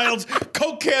Rothschilds.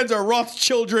 Coke cans are Roth's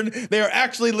children. They are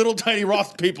actually little tiny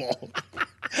Roth people.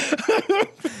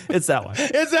 It's that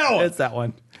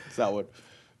one.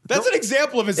 That's an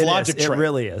example of his logic trick. It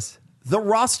really is. The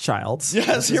Rothschilds.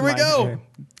 Yes, here we go.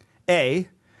 A,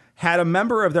 had a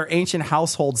member of their ancient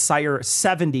household sire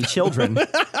 70 children,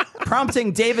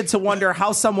 prompting David to wonder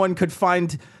how someone could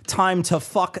find time to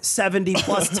fuck 70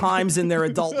 plus times in their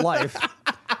adult life.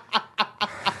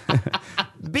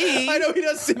 B, I know he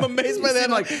does seem amazed by that.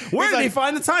 Like, where did he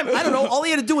find the time? I don't know. All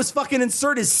he had to do was fucking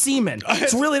insert his semen.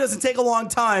 It really doesn't take a long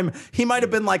time. He might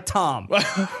have been like Tom.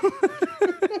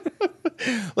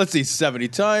 Let's see, 70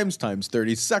 times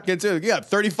 30 seconds. You got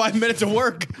 35 minutes of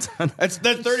work. That's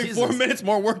 34 minutes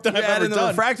more work than I've ever done. In the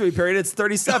refractory period, it's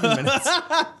 37 minutes.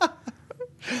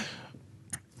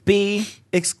 B,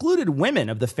 excluded women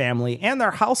of the family and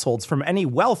their households from any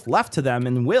wealth left to them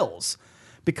in wills.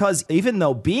 Because even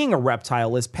though being a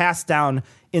reptile is passed down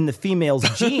in the female's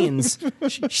genes,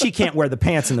 she can't wear the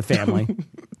pants in the family.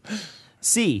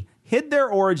 C, hid their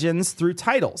origins through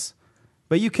titles.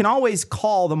 But you can always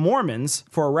call the Mormons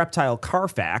for a reptile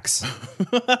Carfax.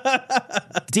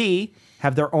 D,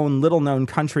 have their own little-known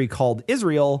country called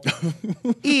Israel.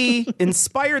 E,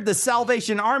 inspired the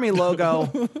Salvation Army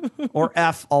logo. Or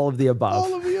F, all of the above.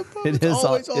 All of the above. It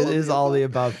is all the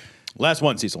above. Last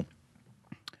one, Cecil.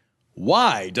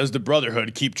 Why does the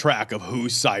Brotherhood keep track of who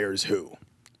sires who?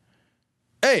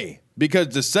 A, because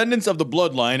descendants of the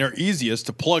bloodline are easiest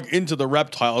to plug into the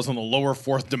reptiles in the lower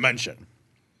fourth dimension.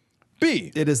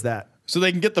 B, it is that. So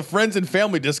they can get the friends and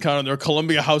family discount on their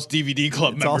Columbia House DVD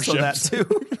Club memberships. Also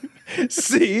that too.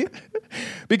 C,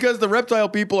 because the reptile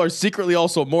people are secretly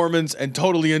also Mormons and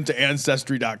totally into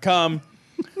Ancestry.com.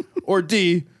 Or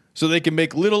D, so they can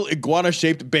make little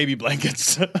iguana-shaped baby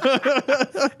blankets.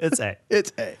 It's A.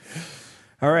 It's A.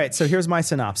 All right, so here's my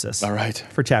synopsis. All right.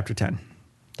 For Chapter 10.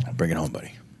 Bring it home,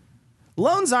 buddy.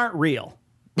 Loans aren't real.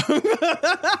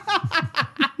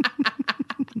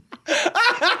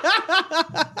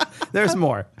 There's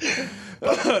more.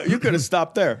 You could have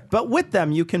stopped there. But with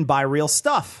them, you can buy real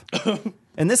stuff.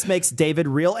 And this makes David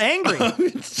real angry.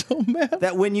 I'm so mad.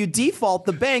 That when you default,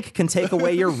 the bank can take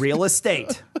away your real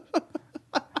estate.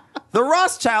 The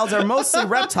Rothschilds are mostly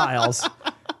reptiles,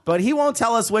 but he won't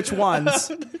tell us which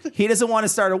ones. He doesn't want to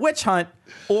start a witch hunt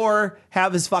or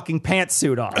have his fucking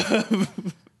pantsuit on.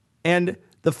 And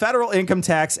the federal income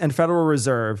tax and Federal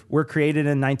Reserve were created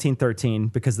in 1913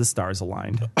 because the stars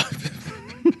aligned.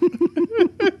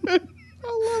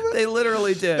 They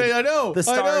literally did. I know. The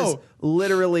stars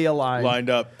literally aligned. Lined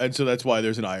up. And so that's why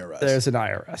there's an IRS. There's an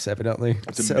IRS, evidently.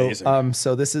 That's amazing.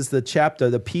 So this is the chapter,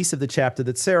 the piece of the chapter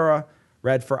that Sarah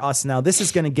read for us. Now, this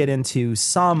is going to get into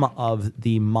some of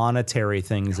the monetary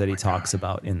things that he talks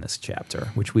about in this chapter,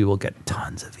 which we will get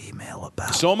tons of email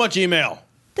about. So much email.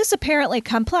 This apparently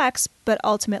complex, but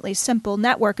ultimately simple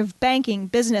network of banking,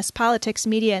 business, politics,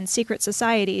 media, and secret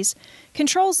societies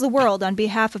controls the world on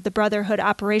behalf of the Brotherhood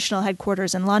operational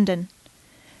headquarters in London.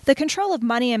 The control of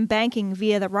money and banking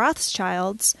via the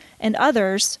Rothschilds and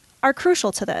others are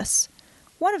crucial to this.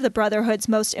 One of the Brotherhood's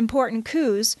most important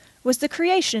coups was the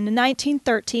creation in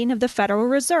 1913 of the Federal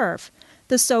Reserve,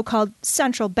 the so-called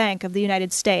Central Bank of the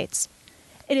United States.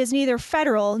 It is neither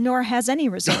federal nor has any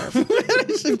reserve. So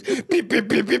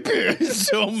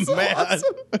mad.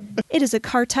 It is a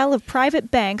cartel of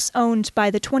private banks owned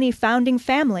by the 20 founding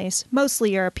families,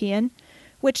 mostly European,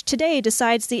 which today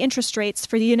decides the interest rates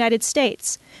for the United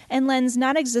States and lends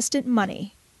non-existent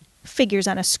money, figures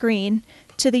on a screen,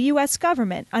 to the U.S.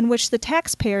 government on which the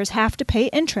taxpayers have to pay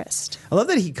interest. I love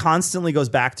that he constantly goes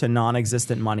back to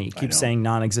non-existent money. He keeps saying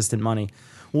non-existent money.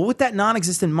 Well, with that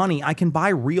non-existent money, I can buy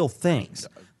real things.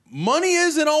 Money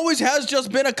is and always has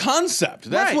just been a concept.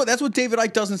 That's Right. what David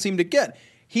Icke doesn't seem to get.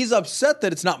 He's upset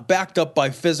that it's not backed up by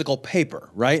physical paper,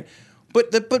 right?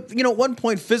 But you know, at one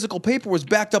point physical paper was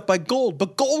backed up by gold,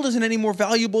 but gold isn't any more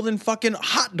valuable than fucking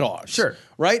hot dogs. Sure.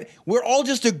 Right? We're all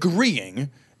just agreeing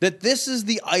that this is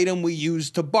the item we use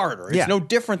to barter. It's no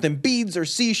different than beads or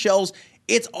seashells.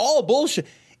 It's all bullshit.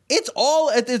 It's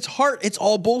all at its heart, it's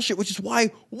all bullshit, which is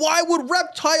why would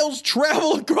reptiles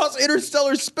travel across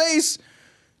interstellar space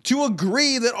to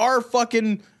agree that our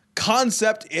fucking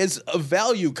concept is a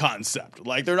value concept?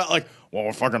 Like, they're not like, well,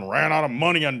 we fucking ran out of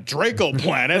money on Draco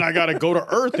Planet. I got to go to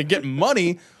Earth and get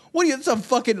money. What are you? It's a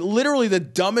fucking literally the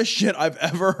dumbest shit I've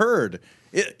ever heard.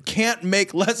 It can't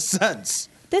make less sense.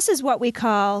 This is what we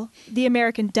call the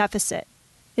American deficit.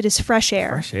 It is fresh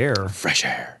air. Fresh air. Fresh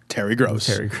air. Terry Gross.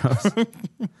 Terry Gross.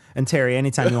 And Terry,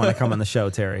 anytime you want to come on the show,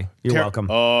 Terry, you're welcome.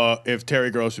 If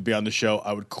Terry Gross would be on the show,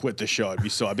 I would quit the show.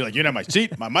 I'd be like, you know, my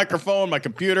seat, my microphone, my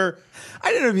computer.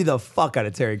 I'd interview the fuck out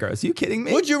of Terry Gross. Are you kidding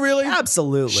me? Would you really?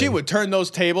 Absolutely. She would turn those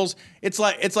tables. It's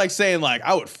like saying like,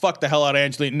 I would fuck the hell out of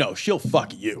Angelina. No, she'll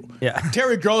fuck you. Yeah.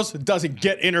 Terry Gross doesn't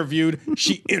get interviewed.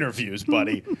 She interviews,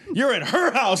 buddy. You're in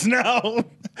her house now.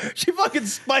 She fucking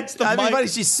spikes the mic. Everybody,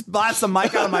 she splats the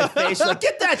mic out of my face. She's like,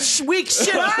 get that weak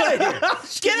shit out of here.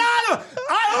 Get out of it.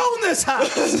 I own this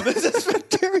house. This is when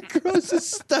Terry Gross is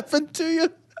stepping to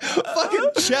you.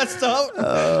 Fucking chest up.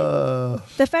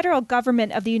 The federal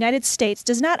government of the United States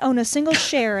does not own a single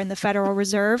share in the Federal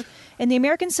Reserve, and the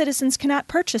American citizens cannot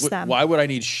purchase them. Why would I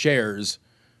need shares?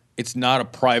 It's not a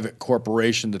private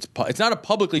corporation. It's not a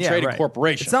publicly traded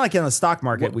corporation. It's not like in the stock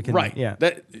market we can. Right. Yeah.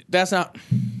 That's not.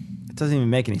 It doesn't even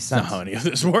make any sense. That's not how any of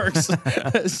this works.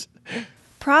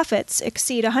 Profits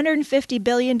exceed $150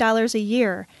 billion a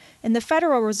year, and the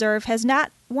Federal Reserve has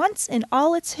not once in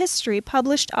all its history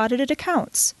published audited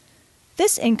accounts.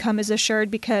 This income is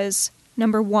assured because,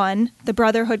 number one, the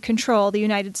Brotherhood control the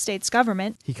United States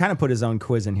government. He kind of put his own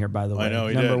quiz in here, by the way. I know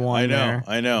he Number did. one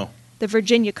I know. The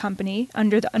Virginia Company,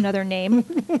 under another name,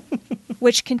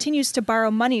 which continues to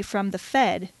borrow money from the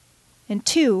Fed. And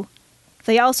two,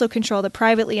 they also control the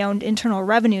privately owned Internal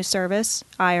Revenue Service,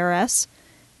 IRS,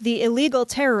 the illegal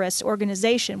terrorist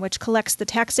organization which collects the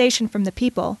taxation from the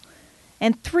people.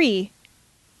 And three,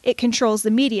 it controls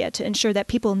the media to ensure that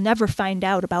people never find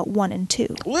out about 1 and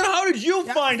 2. Well, how did you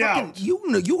find out?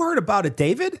 You heard about it,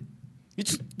 David?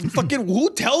 It's fucking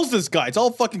who tells this guy? It's all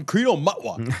fucking Credo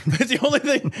Mutwa. It's the only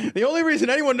thing. The only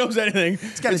reason anyone knows anything.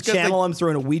 It's got to channel him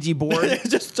through a Ouija board.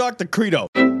 Just talk to Credo.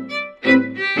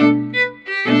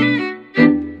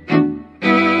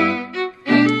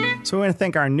 So we want to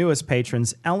thank our newest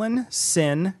patrons, Ellen,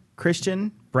 Sin,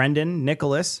 Christian, Brendan,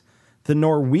 Nicholas, the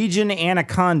Norwegian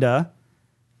Anaconda,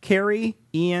 Carrie,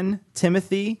 Ian,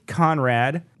 Timothy,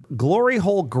 Conrad, Glory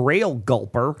Hole Grail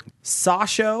Gulper,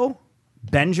 Sasho,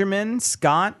 Benjamin,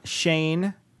 Scott,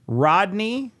 Shane,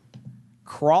 Rodney,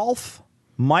 Krolf,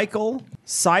 Michael,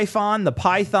 Siphon, the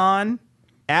Python,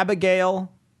 Abigail,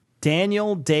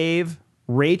 Daniel, Dave,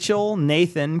 Rachel,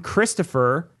 Nathan,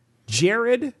 Christopher,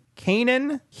 Jared,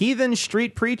 Canaan, Heathen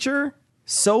Street Preacher,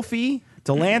 Sophie,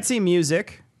 Delancey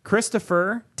Music,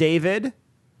 Christopher, David,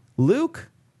 Luke,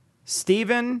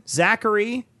 Stephen,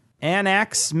 Zachary,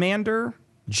 Annax Mander,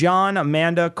 John,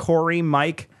 Amanda, Corey,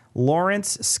 Mike,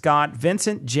 Lawrence, Scott,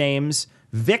 Vincent, James,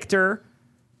 Victor,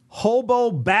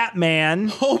 Hobo Batman.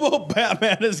 Hobo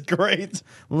Batman is great.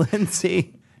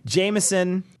 Lindsay,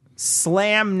 Jameson,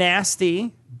 Slam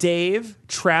Nasty, Dave,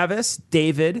 Travis,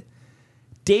 David,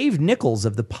 Dave Nichols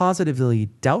of the Positively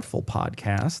Doubtful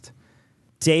podcast,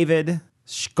 David,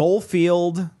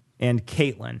 Schofield, and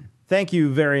Caitlin. Thank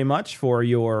you very much for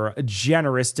your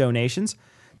generous donations.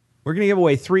 We're going to give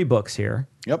away 3 books here.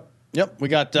 Yep. We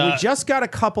got. We just got a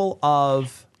couple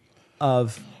of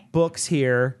books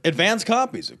here. Advanced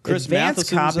copies of Chris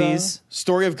Matheson's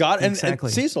Story of God and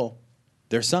Cecil.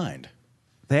 They're signed.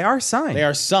 They are signed. They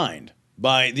are signed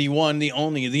by the one, the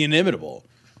only, the inimitable,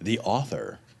 the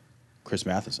author, Chris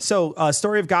Matheson. So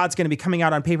Story of God's going to be coming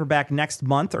out on paperback next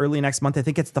month, early next month. I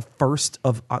think it's the 1st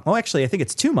of, I think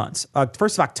it's 2 months.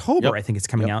 1st of October, I think it's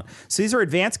coming out. So these are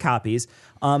advanced copies.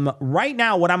 Right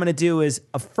now, what I'm going to do is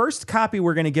a first copy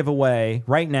we're going to give away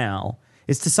right now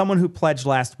is to someone who pledged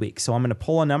last week. So I'm going to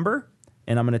pull a number,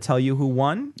 and I'm going to tell you who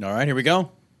won. All right, here we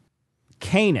go.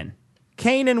 Kanan.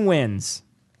 Kanan wins.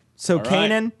 So all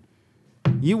Kanan,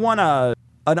 you won an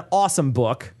awesome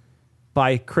book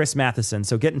by Chris Matheson.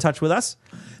 So get in touch with us.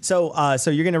 So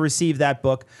you're going to receive that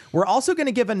book. We're also going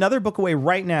to give another book away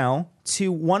right now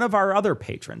to one of our other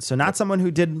patrons. So not someone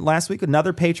who did last week.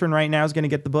 Another patron right now is going to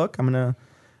get the book. I'm going to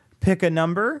pick a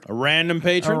number. A random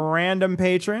patron? A random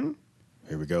patron.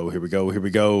 Here we go.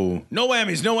 No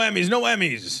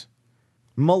whammies.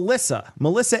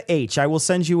 Melissa H. I will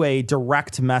send you a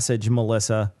direct message,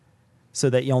 Melissa, so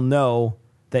that you'll know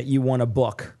that you won a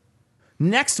book.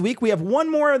 Next week, we have one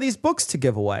more of these books to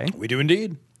give away. We do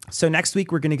indeed. So next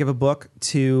week, we're going to give a book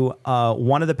to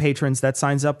one of the patrons that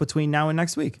signs up between now and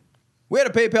next week. We had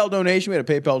a PayPal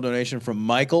donation. From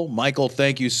Michael. Michael,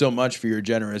 thank you so much for your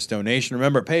generous donation.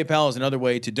 Remember, PayPal is another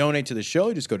way to donate to the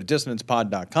show. Just go to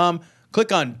dissonancepod.com,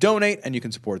 click on donate, and you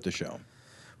can support the show.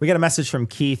 We got a message from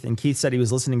Keith, and Keith said he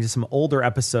was listening to some older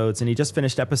episodes, and he just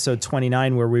finished episode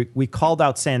 29 where we called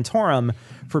out Santorum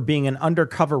for being an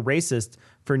undercover racist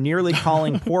for nearly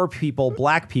calling poor people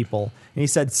black people. And he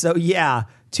said,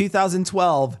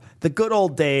 2012, the good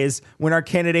old days when our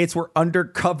candidates were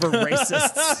undercover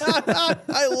racists.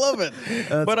 I love it.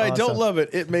 But I don't love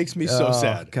it. It makes me so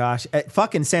sad. Gosh.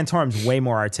 Fucking Santorum's way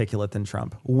more articulate than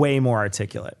Trump. Way more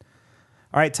articulate.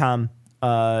 All right, Tom.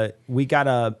 We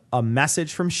got a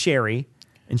message from Sherry,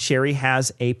 and Sherry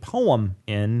has a poem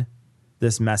in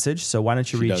this message. So why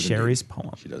don't you read Sherry's poem?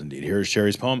 She does indeed. Here's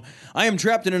Sherry's poem. I am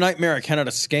trapped in a nightmare I cannot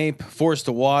escape, forced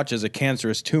to watch as a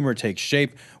cancerous tumor takes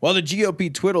shape. While the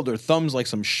GOP twiddled their thumbs like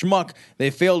some schmuck,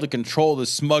 they failed to control the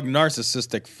smug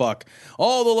narcissistic fuck.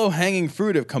 All the low-hanging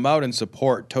fruit have come out in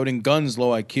support, toting guns,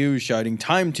 low IQs, shouting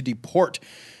time to deport.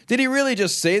 Did he really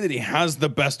just say that he has the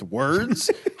best words?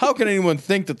 How can anyone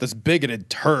think that this bigoted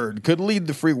turd could lead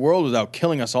the free world without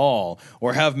killing us all,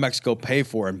 or have Mexico pay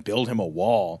for and build him a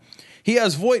wall? He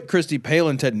has Voight, Christy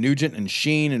Palin, Ted Nugent, and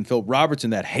Sheen, and Phil Robertson,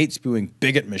 that hate-spewing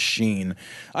bigot machine.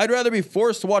 I'd rather be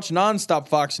forced to watch nonstop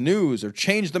Fox News or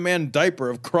change the man diaper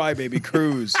of Crybaby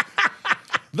Cruz.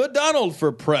 The Donald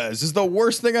for Prez is the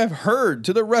worst thing I've heard.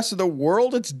 To the rest of the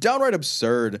world, it's downright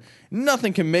absurd.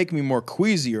 Nothing can make me more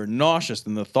queasy or nauseous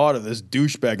than the thought of this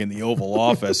douchebag in the Oval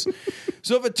Office.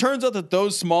 So if it turns out that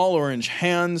those small orange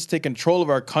hands take control of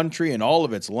our country and all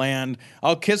of its land,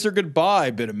 I'll kiss her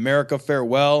goodbye, bid America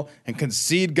farewell, and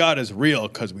concede God is real,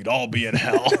 because we'd all be in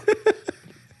hell.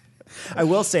 I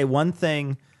will say one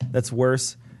thing that's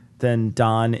worse than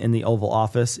Don in the Oval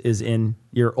Office is in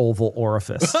your oval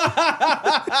orifice. Pretty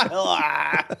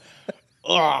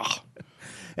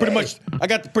much, I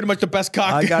got pretty much the best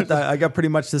cock. I got pretty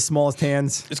much the smallest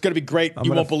hands. It's gonna be great.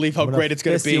 You won't believe how great it's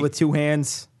gonna be. You with 2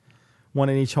 hands, one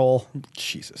in each hole.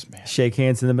 Jesus, man. Shake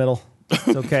hands in the middle.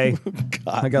 It's okay.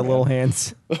 I got little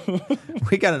hands.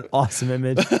 We got an awesome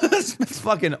image. It's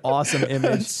fucking awesome image.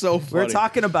 That's so funny. We're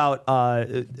talking about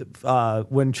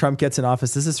when Trump gets in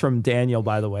office. This is from Daniel,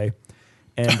 by the way,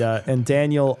 and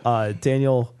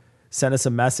Daniel sent us a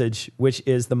message, which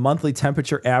is the monthly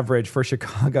temperature average for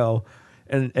Chicago,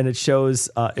 and it shows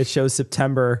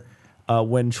September.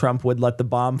 When Trump would let the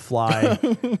bomb fly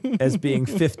as being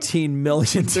 15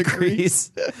 million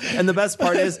degrees. And the best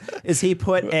part is he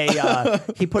put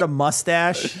a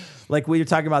mustache, like we were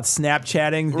talking about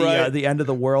Snapchatting the end of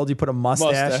the world. He put a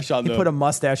mustache. Put a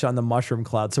mustache on the mushroom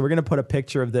cloud. So we're going to put a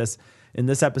picture of this in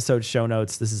this episode's show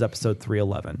notes. This is episode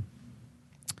 311.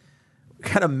 We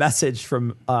got a message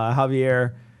from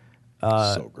Javier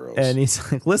So gross. And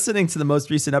he's like, listening to the most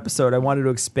recent episode, I wanted to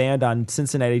expand on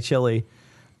Cincinnati chili.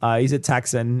 He's a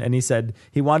Texan, and he said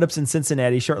he wound up in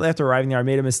Cincinnati. Shortly after arriving there, I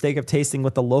made a mistake of tasting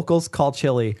what the locals call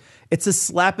chili. It's a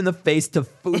slap in the face to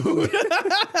food.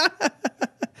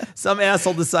 Some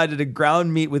asshole decided a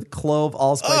ground meat with clove,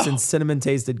 allspice, and cinnamon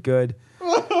tasted good.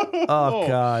 Oh,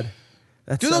 God.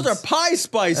 Those are pie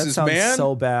spices, that man. Sounds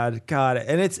so bad. God.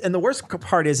 And the worst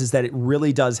part is that it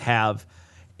really does have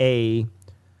a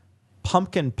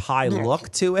pumpkin pie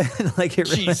look to it. Like it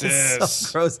really is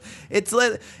so gross.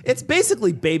 It's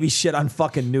basically baby shit on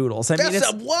fucking noodles. I mean,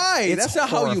 why? That's not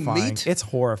how you meat. It's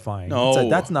horrifying. No,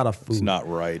 that's not a food. It's not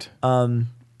right.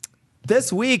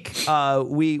 This week,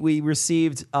 we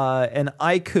received an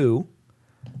haiku,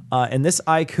 and this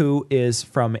haiku is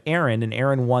from Aaron, and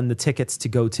Aaron won the tickets to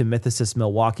go to Mythicist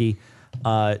Milwaukee.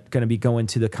 Going to be going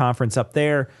to the conference up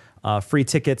there. Free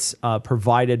tickets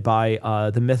provided by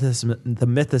the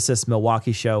Mythicist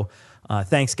Milwaukee show.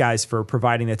 Thanks, guys, for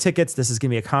providing the tickets. This is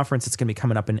going to be a conference. It's going to be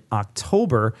coming up in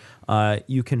October.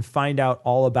 You can find out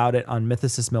all about it on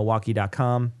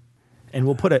mythicistmilwaukee.com. And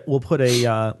we'll put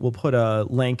a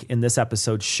link in this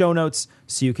episode's show notes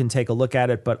so you can take a look at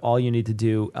it. But all you need to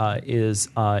do is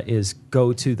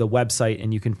go to the website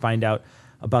and you can find out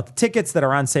about the tickets that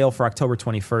are on sale for October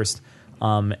 21st.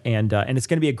 And it's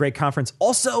going to be a great conference.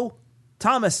 Also,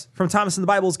 Thomas from Thomas in the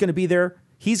Bible is going to be there.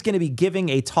 He's going to be giving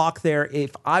a talk there.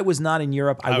 If I was not in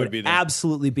Europe, I would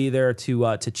absolutely be there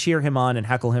to cheer him on and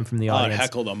heckle him from the audience.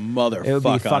 Heckle the motherfucker. It would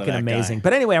be fucking amazing.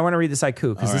 But anyway, I want to read this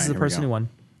haiku because this is the person who won.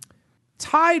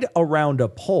 Tied around a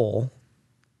pole,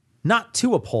 not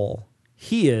to a pole,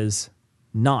 he is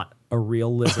not a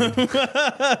real lizard.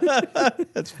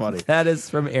 That's funny. That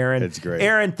is from Aaron. It's great.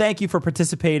 Aaron, thank you for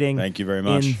participating. Thank you very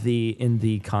much. In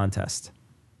the contest.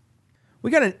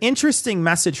 We got an interesting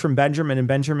message from Benjamin, and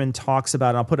Benjamin talks about,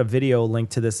 and I'll put a video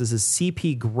link to this. This is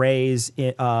CP Gray's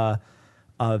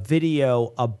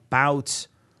video about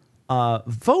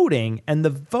voting, and the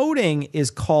voting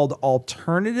is called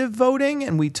alternative voting,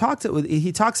 and he talks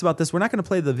about this. We're not going to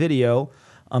play the video,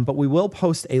 but we will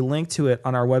post a link to it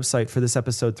on our website for this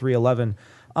episode 311.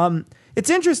 It's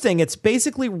interesting. It's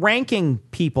basically ranking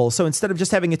people. So instead of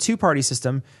just having a two-party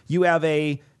system, you have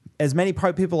as many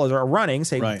people as are running,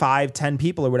 say 5, 10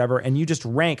 people or whatever, and you just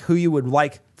rank who you would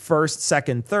like first,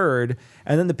 second, third,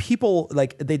 and then the people,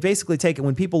 like, they basically take it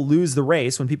when people lose the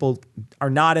race, when people are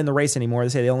not in the race anymore, they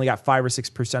say they only got 5 or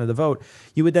 6% of the vote,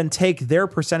 you would then take their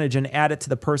percentage and add it to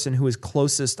the person who is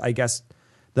closest, I guess,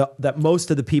 that most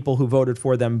of the people who voted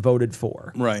for them voted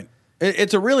for. Right.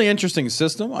 It's a really interesting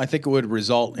system. I think it would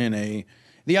result in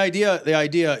the idea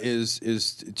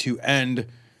is to end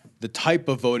the type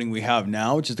of voting we have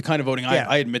now, which is the kind of voting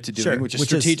I admit to doing, which is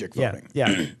strategic voting.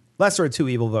 Yeah. Lesser of two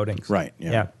evil votings. Right.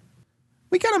 Yeah.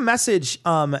 We got a message,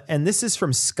 and this is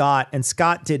from Scott, and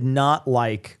Scott did not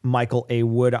like Michael A.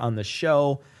 Wood on the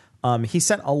show. He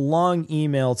sent a long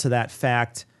email to that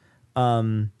fact.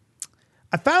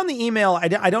 I found the email.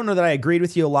 I don't know that I agreed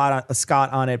with you a lot,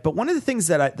 Scott, on it, but one of the things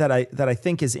that I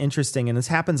think is interesting, and this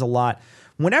happens a lot,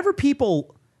 whenever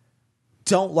people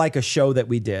don't like a show that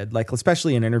we did, like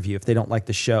especially an interview, if they don't like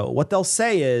the show, what they'll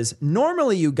say is,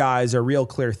 normally you guys are real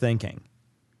clear thinking.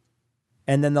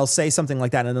 And then they'll say something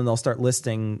like that, and then they'll start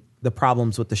listing the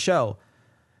problems with the show.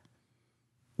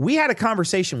 We had a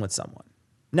conversation with someone.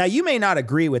 Now, you may not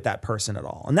agree with that person at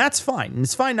all, and that's fine. And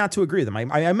it's fine not to agree with them.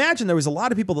 I imagine there was a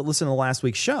lot of people that listened to last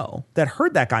week's show that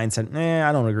heard that guy and said,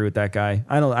 I don't agree with that guy.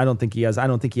 I don't think he has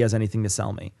anything to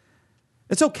sell me.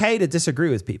 It's okay to disagree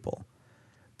with people.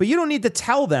 But you don't need to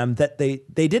tell them that they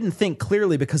didn't think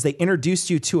clearly because they introduced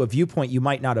you to a viewpoint you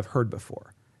might not have heard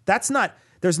before.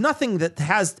 There's nothing that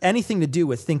has anything to do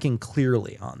with thinking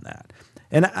clearly on that.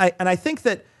 And I think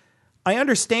that I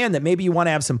understand that maybe you want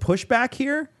to have some pushback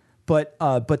here,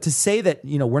 but to say that,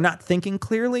 we're not thinking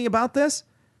clearly about this,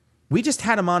 we just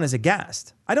had him on as a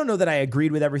guest. I don't know that I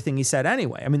agreed with everything he said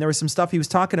anyway. I mean, there was some stuff he was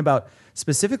talking about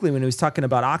specifically when he was talking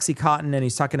about OxyContin, and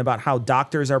he's talking about how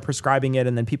doctors are prescribing it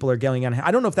and then people are going on.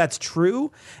 I don't know if that's true.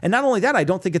 And not only that, I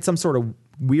don't think it's some sort of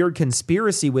weird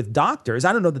conspiracy with doctors.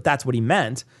 I don't know that that's what he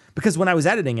meant, because when I was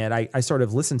editing it, I sort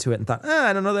of listened to it and thought,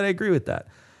 I don't know that I agree with that.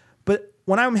 But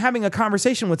when I'm having a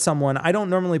conversation with someone, I don't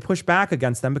normally push back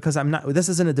against them because this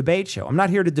isn't a debate show. I'm not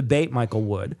here to debate Michael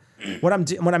Wood. What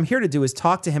I'm here to do is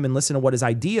talk to him and listen to what his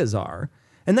ideas are.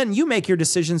 And then you make your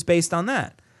decisions based on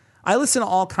that. I listen to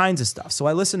all kinds of stuff. So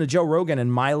I listen to Joe Rogan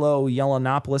and Milo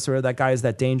Yiannopoulos, or that guy is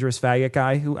that dangerous faggot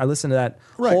guy. I listen to that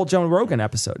whole Joe Rogan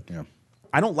episode. Yeah.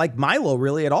 I don't like Milo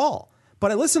really at all,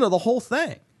 but I listen to the whole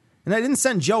thing. And I didn't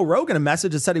send Joe Rogan a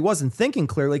message that said he wasn't thinking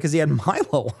clearly because he had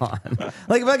Milo on.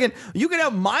 Like, you can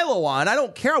have Milo on. I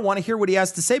don't care. I want to hear what he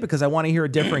has to say because I want to hear a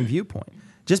differing viewpoint.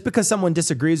 Just because someone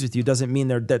disagrees with you doesn't mean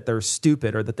that they're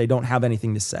stupid or that they don't have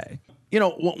anything to say. You know,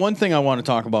 one thing I want to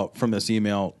talk about from this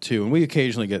email too, and we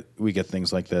occasionally get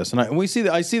things like this, and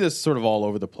I see this sort of all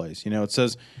over the place. You know, it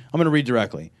says, I'm going to read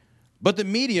directly. But the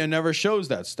media never shows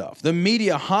that stuff. The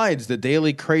media hides the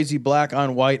daily crazy black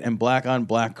on white and black on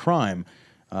black crime.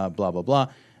 Blah, blah, blah.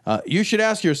 You should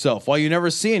ask yourself why you never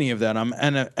see any of that on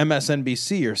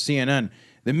MSNBC or CNN.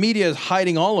 The media is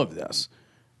hiding all of this.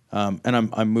 And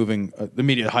I'm moving. The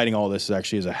media hiding all this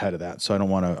actually is ahead of that, so I don't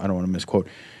want to misquote.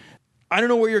 I don't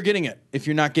know where you're getting it if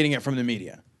you're not getting it from the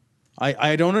media.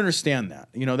 I don't understand that.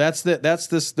 You know, that's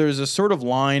this. There's a sort of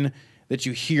line that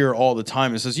you hear all the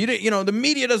time. It says you know the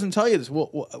media doesn't tell you this.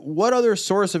 Well, what other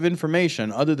source of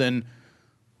information other than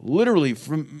literally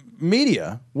from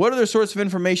media, what other source of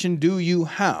information do you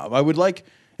have? I would like,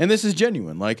 and this is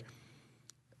genuine, like,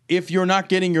 if you're not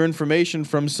getting your information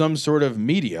from some sort of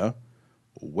media,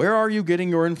 where are you getting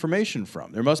your information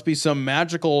from? There must be some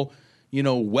magical,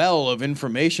 well of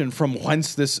information from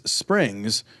whence this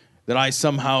springs that I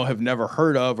somehow have never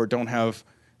heard of or don't have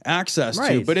access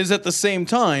to, but is at the same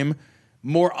time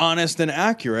more honest and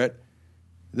accurate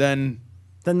than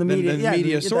the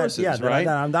media sources, right?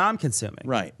 That I'm consuming.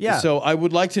 Right. Yeah. So I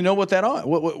would like to know what that are.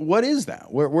 What is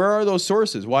that? Where are those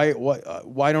sources? Why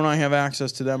don't I have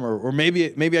access to them? Or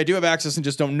maybe I do have access and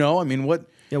just don't know. I mean, what?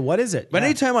 Yeah. What is it? But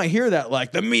anytime I hear that,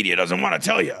 like the media doesn't want to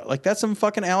tell you, like that's some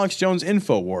fucking Alex Jones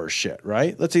InfoWars shit,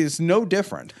 right? Let's see. It's no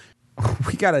different.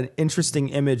 We got an interesting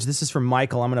image. This is from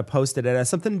Michael. I'm going to post it. It has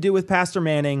something to do with Pastor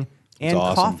Manning and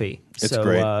coffee. It's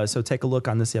great. So take a look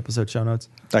on this episode show notes.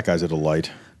 That guy's a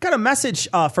delight. Got a message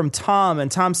from Tom,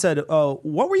 and Tom said,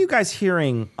 what were you guys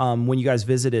hearing when you guys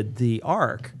visited the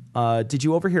Ark? Did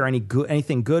you overhear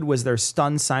anything good? Was there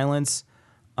stunned silence?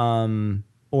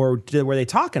 Or were they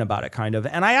talking about it, kind of?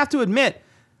 And I have to admit,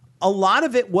 a lot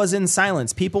of it was in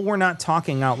silence. People were not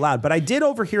talking out loud. But I did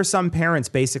overhear some parents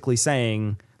basically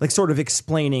saying, like sort of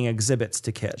explaining exhibits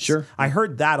to kids. Sure. I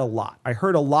heard that a lot. I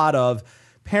heard a lot of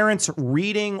parents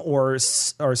reading or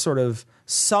sort of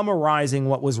summarizing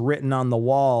what was written on the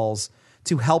walls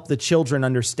to help the children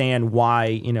understand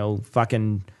why,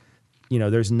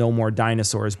 there's no more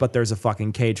dinosaurs, but there's a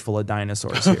fucking cage full of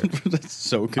dinosaurs here. That's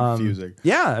so confusing.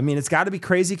 Yeah, I mean, it's got to be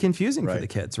crazy confusing for the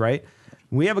kids, right?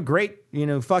 We have a great,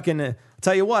 I'll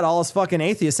tell you what, all us fucking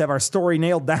atheists have our story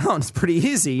nailed down. It's pretty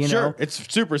easy, Sure,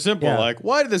 it's super simple. Yeah. Like,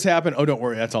 why did this happen? Oh, don't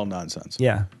worry, that's all nonsense.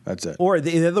 Yeah. That's it. Or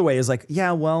the other way is like,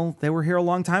 yeah, well, they were here a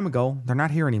long time ago. They're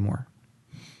not here anymore.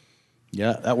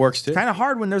 Yeah, that works too. Kind of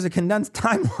hard when there's a condensed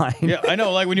timeline. Yeah, I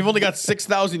know. Like when you've only got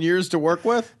 6,000 years to work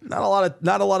with. Not a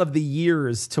lot of the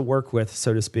years to work with,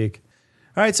 so to speak.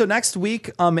 All right, so next week,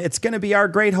 it's going to be our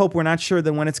great hope. We're not sure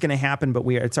then when it's going to happen, but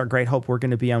it's our great hope we're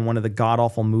going to be on one of the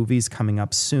god-awful movies coming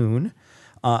up soon.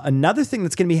 Another thing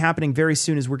that's going to be happening very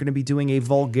soon is we're going to be doing a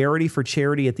Vulgarity for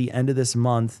Charity at the end of this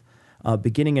month,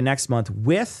 beginning of next month,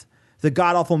 with the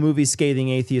god-awful movie Scathing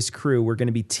Atheist crew. We're going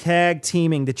to be tag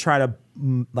teaming to try to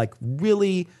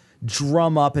really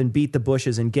drum up and beat the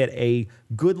bushes and get a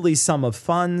goodly sum of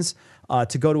funds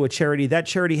to go to a charity. That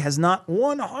charity has not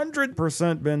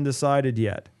 100% been decided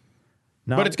yet.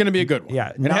 But it's going to be a good one.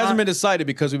 Yeah, it hasn't been decided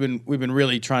because we've been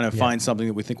really trying to find something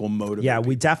that we think will motivate. Yeah,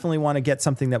 we definitely want to get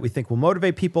something that we think will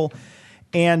motivate people,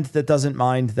 and that doesn't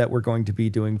mind that we're going to be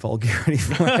doing vulgarity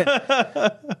for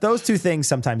it. Those two things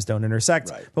sometimes don't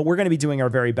intersect, but we're going to be doing our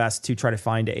very best to try to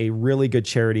find a really good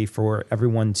charity for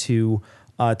everyone to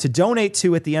donate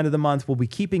to at the end of the month. We'll be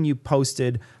keeping you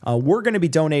posted. We're going to be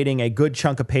donating a good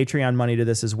chunk of Patreon money to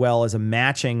this as well as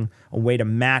a way to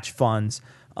match funds.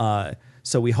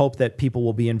 So we hope that people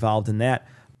will be involved in that.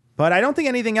 But I don't think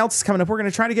anything else is coming up. We're going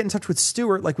to try to get in touch with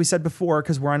Stuart, like we said before,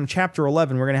 because we're on Chapter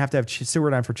 11. We're going to have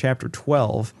Stuart on for Chapter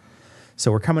 12.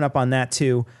 So we're coming up on that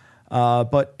too.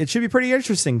 But it should be pretty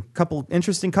interesting.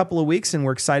 Interesting couple of weeks, and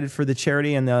we're excited for the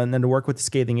charity and then to work with the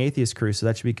Scathing Atheist crew. So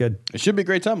that should be good. It should be a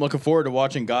great time. Looking forward to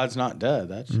watching God's Not Dead.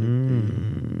 That should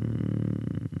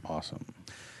be awesome.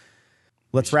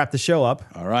 Let's wrap the show up.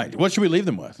 All right. What should we leave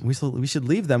them with? We should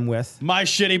leave them with my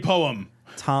shitty poem.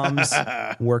 Tom's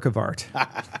work of art.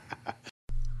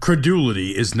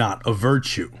 Credulity is not a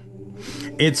virtue.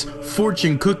 It's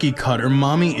fortune cookie cutter,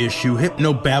 mommy issue,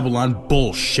 hypno-Babylon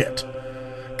bullshit.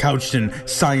 Couched in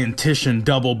scientician,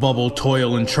 double bubble,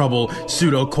 toil and trouble,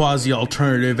 pseudo quasi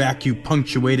alternative,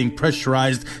 acupunctuating,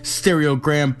 pressurized,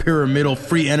 stereogram, pyramidal,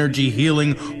 free energy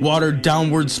healing, watered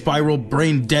downward spiral,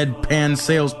 brain deadpan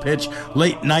sales pitch,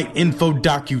 late night info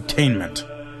docutainment.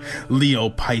 Leo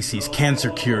Pisces, cancer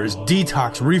cures,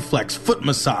 detox, reflex, foot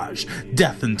massage,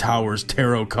 death and towers,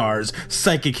 tarot cards,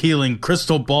 psychic healing,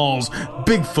 crystal balls,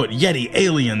 Bigfoot, Yeti,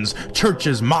 aliens,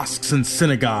 churches, mosques and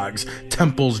synagogues,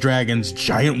 temples, dragons,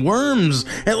 giant worms,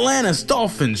 Atlantis,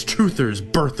 dolphins, truthers,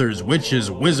 birthers, witches,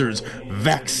 wizards,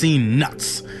 vaccine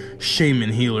nuts,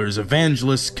 shaman healers,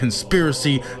 evangelists,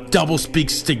 conspiracy, doublespeak,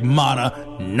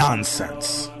 stigmata,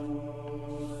 nonsense.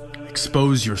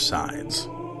 Expose your sides.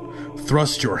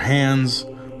 Thrust your hands,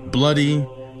 bloody,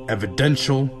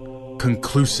 evidential,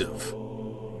 conclusive.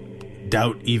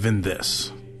 Doubt even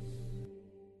this.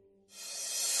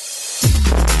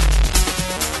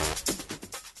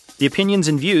 The opinions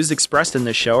and views expressed in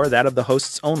this show are that of the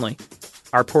hosts only.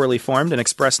 Our poorly formed and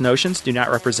expressed notions do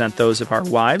not represent those of our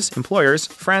wives, employers,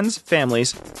 friends,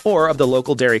 families, or of the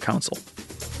local dairy council.